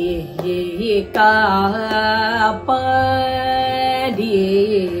 Kapali,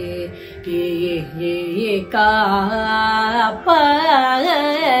 Kapali, Kapali.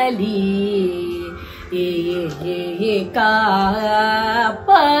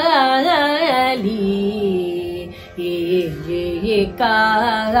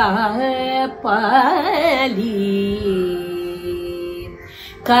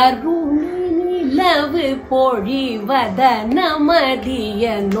 Karunilavu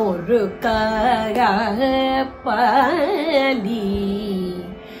பொழிவதனமதியனொரு Kapali.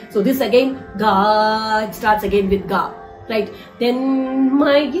 So this again, Ga, it starts again with Ga, right? Then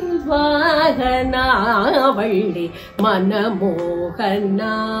Mayil Vahana Valli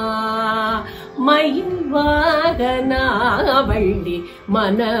Manamohana, Mayil Vahana Valli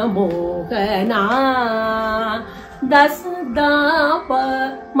Manamohana, Dasadapa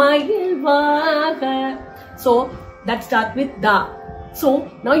Mayil Vaha. So that starts with Da. So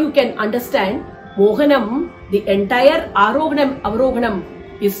now you can understand Mohanam, the entire Aroganam, Avaroganam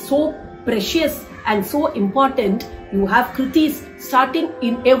is so precious and so important. You have kritis starting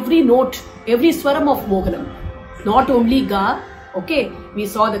in every note, every swaram of Mohanam. Not only Ga, okay, we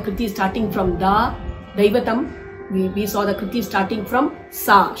saw the kriti starting from Da, Daivatam, we saw the kriti starting from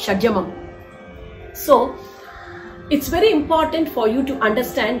Sa, Shadjamam. So it's very important for you to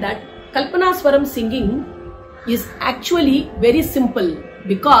understand that Kalpana Swaram singing is actually very simple,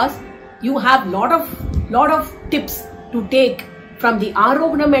 because you have lot of tips to take from the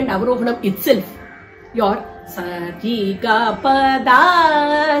Aroganam and Avaroganam itself. Your Sari Ga Pa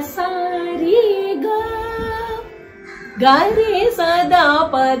Da Sari Ga Gari Sa Da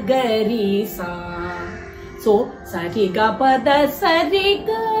Pa Gari Sa. So Sari Ga Pa Da Sari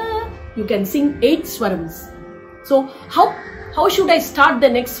Ga, you can sing 8 swarams. So how should I start the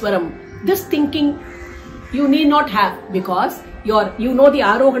next swaram? This thinking you need not have, because you know the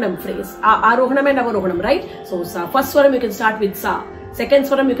Aroganam phrase, Aroganam and Avaroganam, right? So first swaram you can start with Sa, second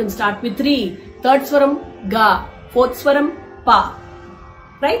swaram you can start with Ri, third swaram Ga, fourth swaram Pa,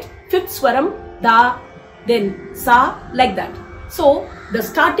 right? Fifth swaram Da, then Sa, like that. So the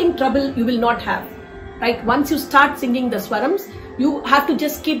starting trouble you will not have, right? Once you start singing the swarams, you have to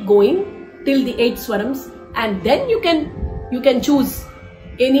just keep going till the 8 swarams, and then you can choose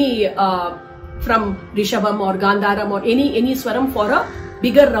any from Rishabham or Gandharam or any swaram for a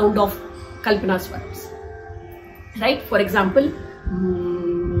bigger round of Kalpana swarams, right? For example,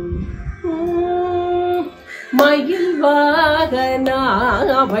 Mayil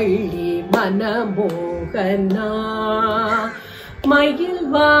Vahana Valli Manamohana, Mayil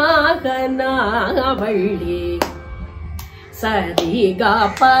Vahana Valli Sari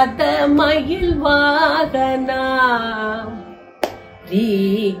Ga Pada Mayil Vahana,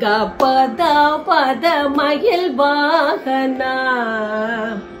 Ri Ga Pada Pada Mayil Vahana,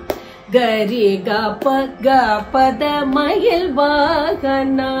 Gari Ga Pada Mayil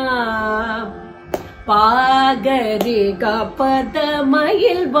Vahana, Pa Gari Ga Pada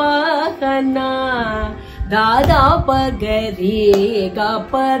Mayil Vahana, Dada Pa Gari Ga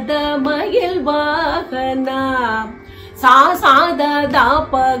Pada Mayil Vahana, Sa Sa Da Da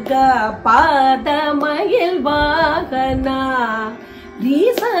Pa Ga Pada Mayil Vahana,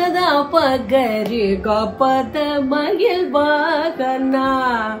 Ri Sa Da Pa Gari Ga Pada Mayil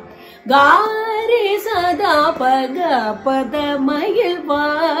Vahana, Ga Re Sa Da Pa Ga Pada Mayil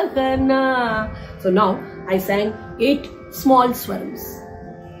Vahana. So now I sang 8 small swarams,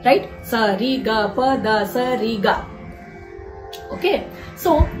 right? Sa Ri Ga Pa Da Sa Ri Ga. Okay,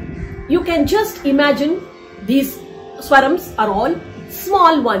 so you can just imagine these swarams are all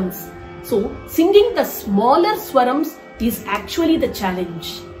small ones. So singing the smaller swarams is actually the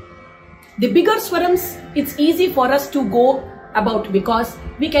challenge. The bigger swarams, it's easy for us to go about because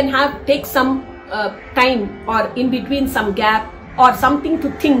we can take some time or in between some gap or something to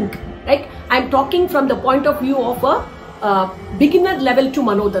think, right? I'm talking from the point of view of a beginner level to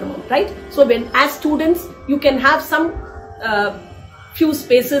Manodharmam, right? So when as students, you can have some few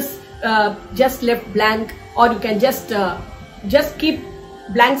spaces just left blank, or you can just keep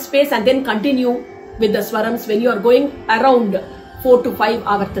blank space and then continue with the swarams when you are going around 4 to 5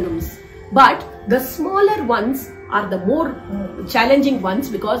 avartanams. But the smaller ones are the more challenging ones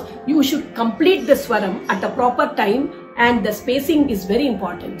because you should complete the swaram at the proper time and the spacing is very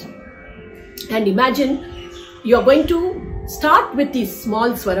important. And imagine you are going to start with these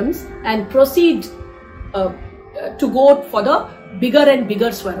small swarams and proceed to go for the bigger and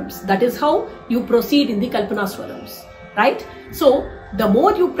bigger swarams. That is how you proceed in the Kalpana swarams, right? So the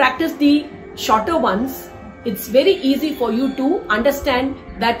more you practice the shorter ones, it's very easy for you to understand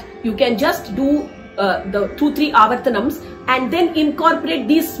that you can just do the 2-3 avartanams and then incorporate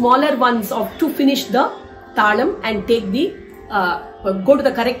these smaller ones to finish the talam and take the go to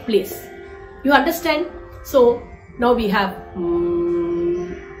the correct place. You understand? So now we have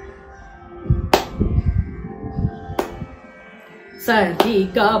Sari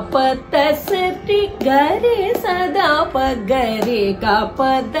ga pada sari gare sada pa gare ga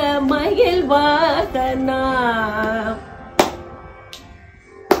pada mayil vagana.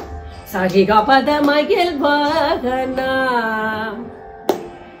 Sari ga pada mayil vagana.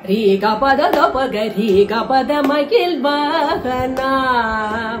 Ri ga pada da pa gare ga pada mayil vagana.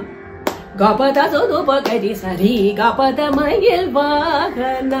 Ga pada do pa gare sari ga pada mayil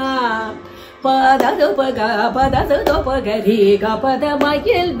vagana. Pada do pa ga ri ga pada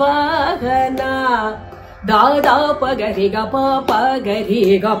mayil vagana. Da da pa ga ri ga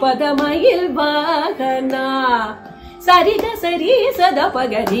pada mayil vagana. Sari ga sari sada pa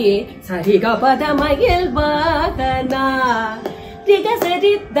ga ri sari ga pada mayil vagana. Ri ga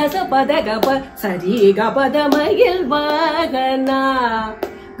sari da sa pada ga pa sari ga pada mayil vagana.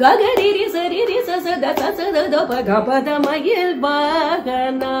 Ga ga ri sa sa da pa ga pada mayil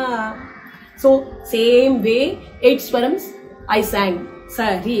vagana. So same way 8 swarams I sang.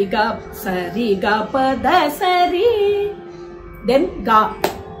 Sari ga pa da sari. Then ga.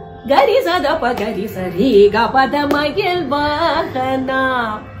 Ga ri sa da pa ga ri sari ga pa da mayil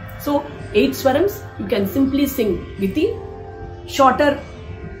vagana. So 8 swarams you can simply sing with the shorter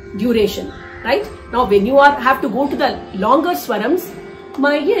duration, right? Now when you have to go to the longer swarams,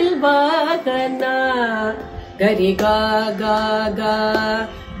 mayil vagana. Ga ri ga ga ga.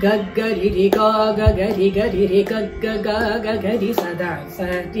 Gaggari ri ga ga gari gari ri ga ga ga ga gari sada sa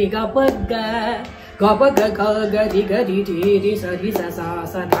ri ga pa ga gari gari ri sa ri sa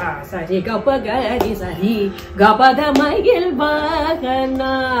sa da sa ri ga pa gari sa ri ga pa da mayil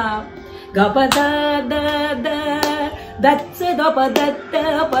vagana. Ga pa da da da dat sa da pa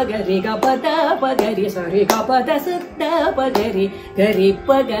gari ga pa gari sa ri ga pa da sa da pa gari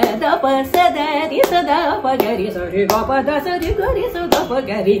pa ga da pa sa da ri sa da pa gari sa ri ga pa da sa ri sa da pa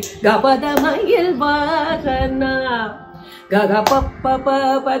gari ga pa da mayil vagana. Ga ga pa pa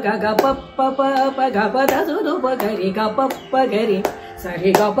ga ga pa ga pa da su do pa gari ga pa gari sa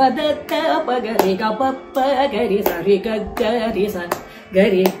ri ga pa da pa gari ga pa gari sa ri ga gari sa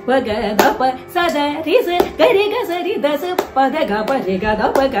gari pa ga da pa sa da ri sa gari ga sa ri da sa pa da ga pa ri ga da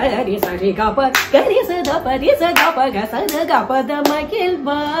pa gari sa ri ga pa gari sa da pa ri sa da pa ga sa da ga pa da mayil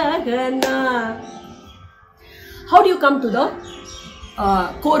vagana. How do you come to the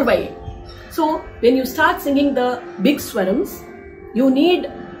korvai? So when you start singing the big swarams, you need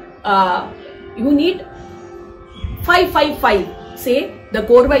 5-5-5. Say the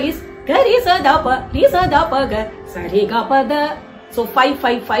korvai is ga ri sa da pa ga sa ri ga pa da. So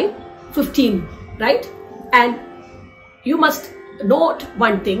 5-5-5, 15, right? And you must note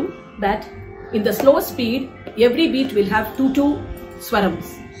one thing, that in the slow speed, every beat will have 2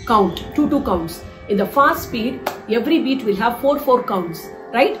 swarams, count, 2 counts. In the fast speed, every beat will have 4 counts,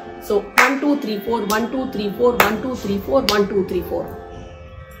 right? So 1, 2, 3, 4, 1, 2, 3, 4, 1, 2, 3, 4, 1, 2, 3, 4.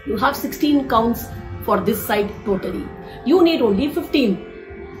 You have 16 counts for this side totally. You need only 15,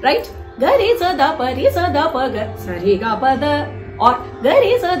 right? Ga ri sa da pa ga sa ri ga pa da. Or ga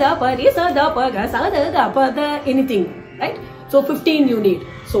ri sa da pa ga sa da ga pa da, anything, right? So 15 you need.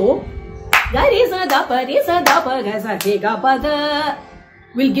 So ga ri sa da pa ga sa ri ga pa da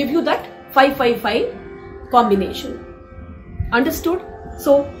will give you that 5-5-5 combination. Understood?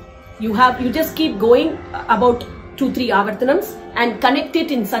 So you just keep going about 2-3 avartanams and connect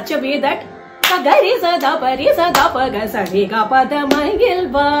it in such a way that Gari sa da pa ri sa da pa ga sa re ga pa da ma gil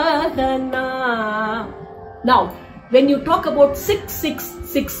na. Now, when you talk about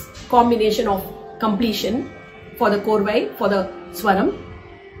 6-6-6 combination of completion for the korvai, for the swaram,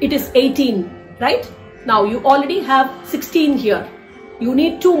 it is 18, right? Now you already have 16 here. You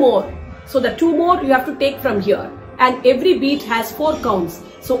need 2 more. So the 2 more you have to take from here. And every beat has 4 counts.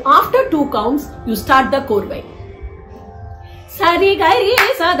 So after 2 counts, you start the korvai. Sari gari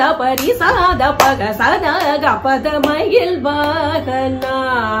sa da pa ri sa da pa ga sa da ga pa da ma gil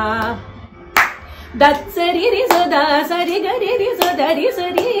na. Dat sari ri sa da sari gari ri sa da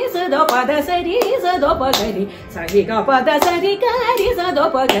pa da sari sa da pa gari sari ga pa da sari gari sa da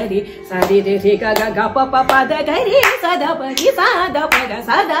pa gari sari ri ga ga pa pa pa da gari sa da pa ri sa da pa ga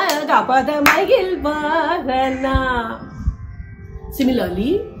sa da ga pa da ma gil na.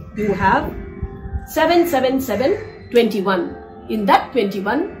 Similarly, you have 7-7-7 21. In that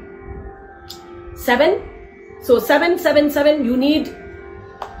 21, 7. So 7-7-7 you need.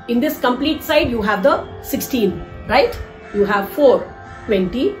 In this complete side, you have the 16, right? You have 4,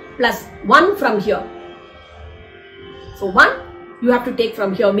 20 plus 1 from here. So 1 you have to take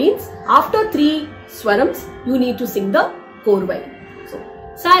from here means after 3 swarams, you need to sing the korvai. So,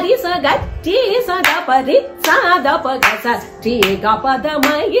 sari sa ga ti sa da pa ri sa da pa ga sa ti ga pa da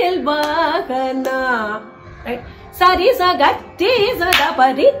ma gil na. Right? Sari sa ga ti sa da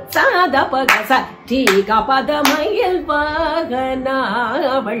pa ri sa da pa ga sa ti ga pa da ma gil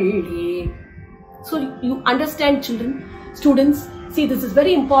na valli. So you understand, children, students. See, this is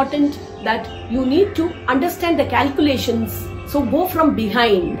very important that you need to understand the calculations. So go from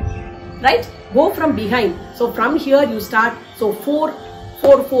behind, right? Go from behind. So from here you start. So 4,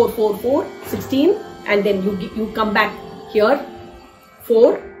 4, 4, 4, 4, 16, and then you come back here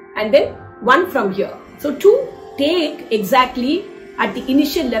 4, and then 1 from here. So to take exactly at the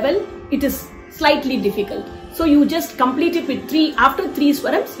initial level, it is slightly difficult. So you just complete it with 3. After 3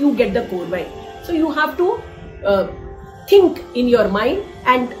 swarams, you get the korvai. So you have to think in your mind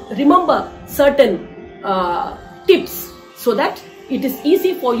and remember certain tips so that it is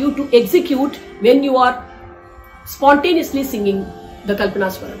easy for you to execute when you are spontaneously singing the Kalpana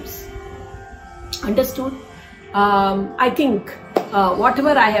Swarams. Understood? I think whatever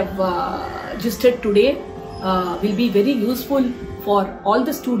I have gisted today will be very useful for all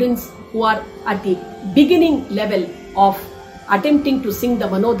the students who are at the beginning level of attempting to sing the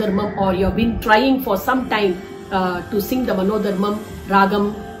Manodharmam, or you have been trying for some time to sing the Manodharmam,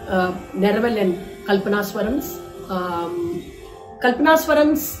 Ragam, Neraval and Kalpana Swarams. Kalpana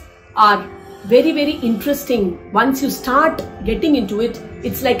Swarams are very, very interesting. Once you start getting into it,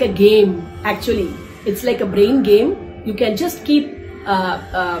 it's like a game actually. It's like a brain game. You can just keep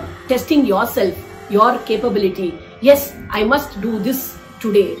testing yourself, your capability. Yes, I must do this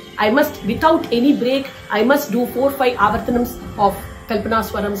today. I must, without any break, I must do 4-5 avartanams of Kalpana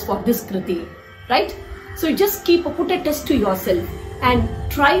Swarams for this kriti, right? So you just put a test to yourself and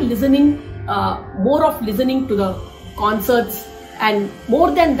try listening, more of listening to the concerts, and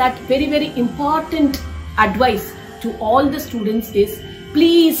more than that, very, very important advice to all the students is,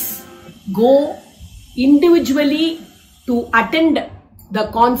 please go individually to attend the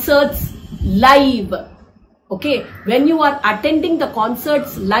concerts live. Okay, when you are attending the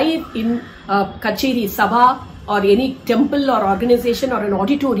concerts live in Kacheri, Sabha, or any temple or organization or an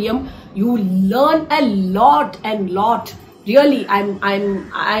auditorium, you learn a lot and lot. Really,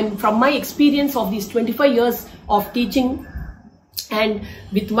 I'm from my experience of these 25 years of teaching and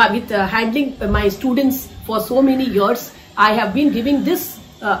with handling my students for so many years, I have been giving this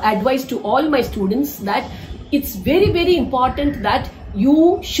advice to all my students that it's very, very important that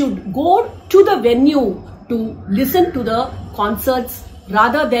you should go to the venue to listen to the concerts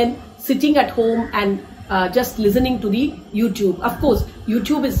rather than sitting at home and just listening to the YouTube. Of course,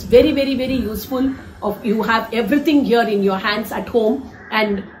 YouTube is very, very, very useful. You have everything here in your hands at home,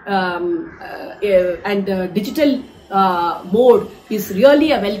 and digital mode is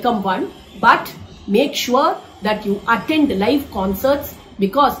really a welcome one. But make sure that you attend live concerts,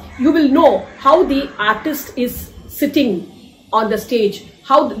 because you will know how the artist is sitting on the stage,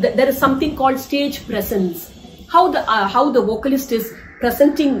 how there is something called stage presence, how the vocalist is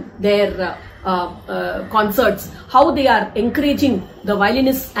presenting their concerts, how they are encouraging the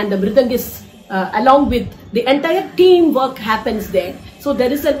violinists and the mridangists, along with the entire teamwork happens there. So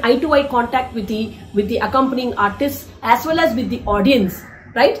there is an eye-to-eye contact with the accompanying artists as well as with the audience,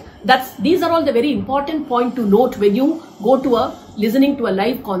 right? These are all the very important point to note when you go to listening to a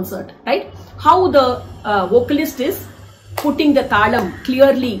live concert, right? How the vocalist is putting the talam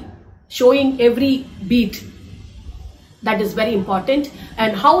clearly, showing every beat. that is very important,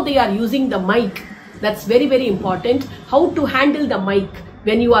 and how they are using the mic, that's very, very important. How to handle the mic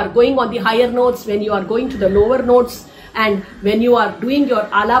when you are going on the higher notes, when you are going to the lower notes, and when you are doing your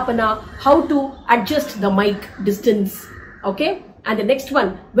alapana, how to adjust the mic distance, okay? And the next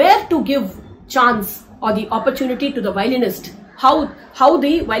one, where to give chance or the opportunity to the violinist, how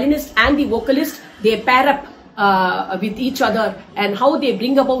the violinist and the vocalist, they pair up with each other, and how they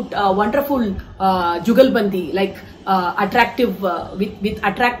bring about wonderful jugalbandi, like attractive with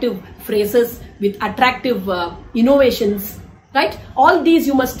attractive phrases, with attractive innovations, right? All these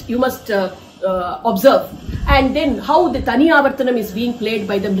you must observe. And then how the Taniyavartanam is being played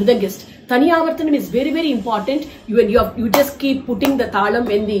by the mridangist. Taniyavartanam is very, very important. You just keep putting the talam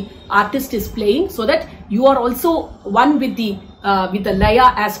when the artist is playing, so that you are also one with the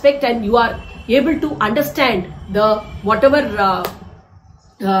laya aspect, and you are able to understand the whatever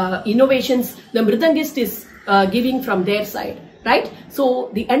innovations the mridangist is giving from their side, right? So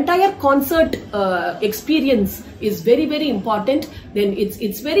the entire concert experience is very, very important. Then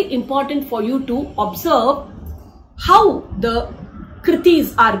it's very important for you to observe how the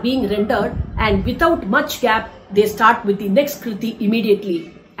kritis are being rendered, and without much gap they start with the next kriti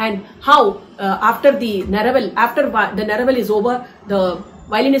immediately, and how after the naraval is over, the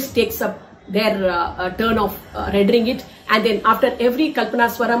violinist takes up their turn of rendering it, and then after every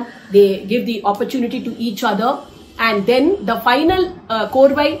kalpanaswaram they give the opportunity to each other, and then the final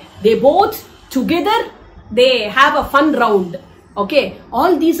korvai, they both together they have a fun round, okay?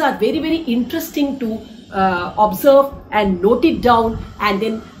 All these are very, very interesting to observe and note it down,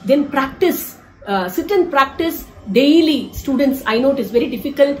 and then practice, sit and practice daily. Students, I know it is very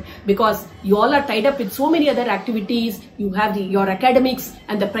difficult because you all are tied up with so many other activities. You have your academics,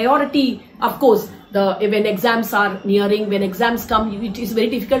 and the priority, of course, when exams are nearing, when exams come, it is very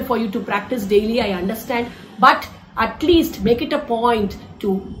difficult for you to practice daily, I understand, but at least make it a point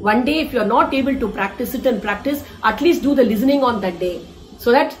to one day, if you are not able to practice it and practice, at least do the listening on that day,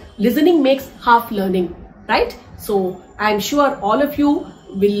 so that listening makes half learning, right? So I am sure all of you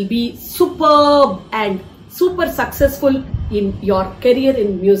will be superb and super successful in your career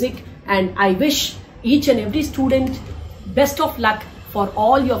in music, and I wish each and every student best of luck for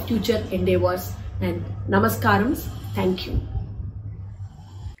all your future endeavors. And namaskarams. Thank you.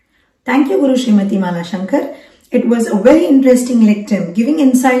 Thank you, Guru Srimati Mala Shankar. It was a very interesting lecture, giving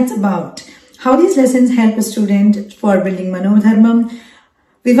insights about how these lessons help a student for building Manodharmam,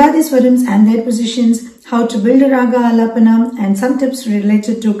 Vivadi Swarams and their positions, how to build a Raga Alapana, and some tips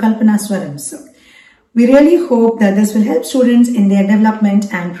related to Kalpana Swarams. So, we really hope that this will help students in their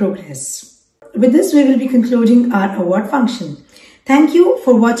development and progress. With this, we will be concluding our award function. Thank you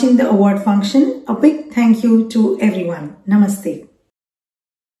for watching the award function. A big thank you to everyone. Namaste.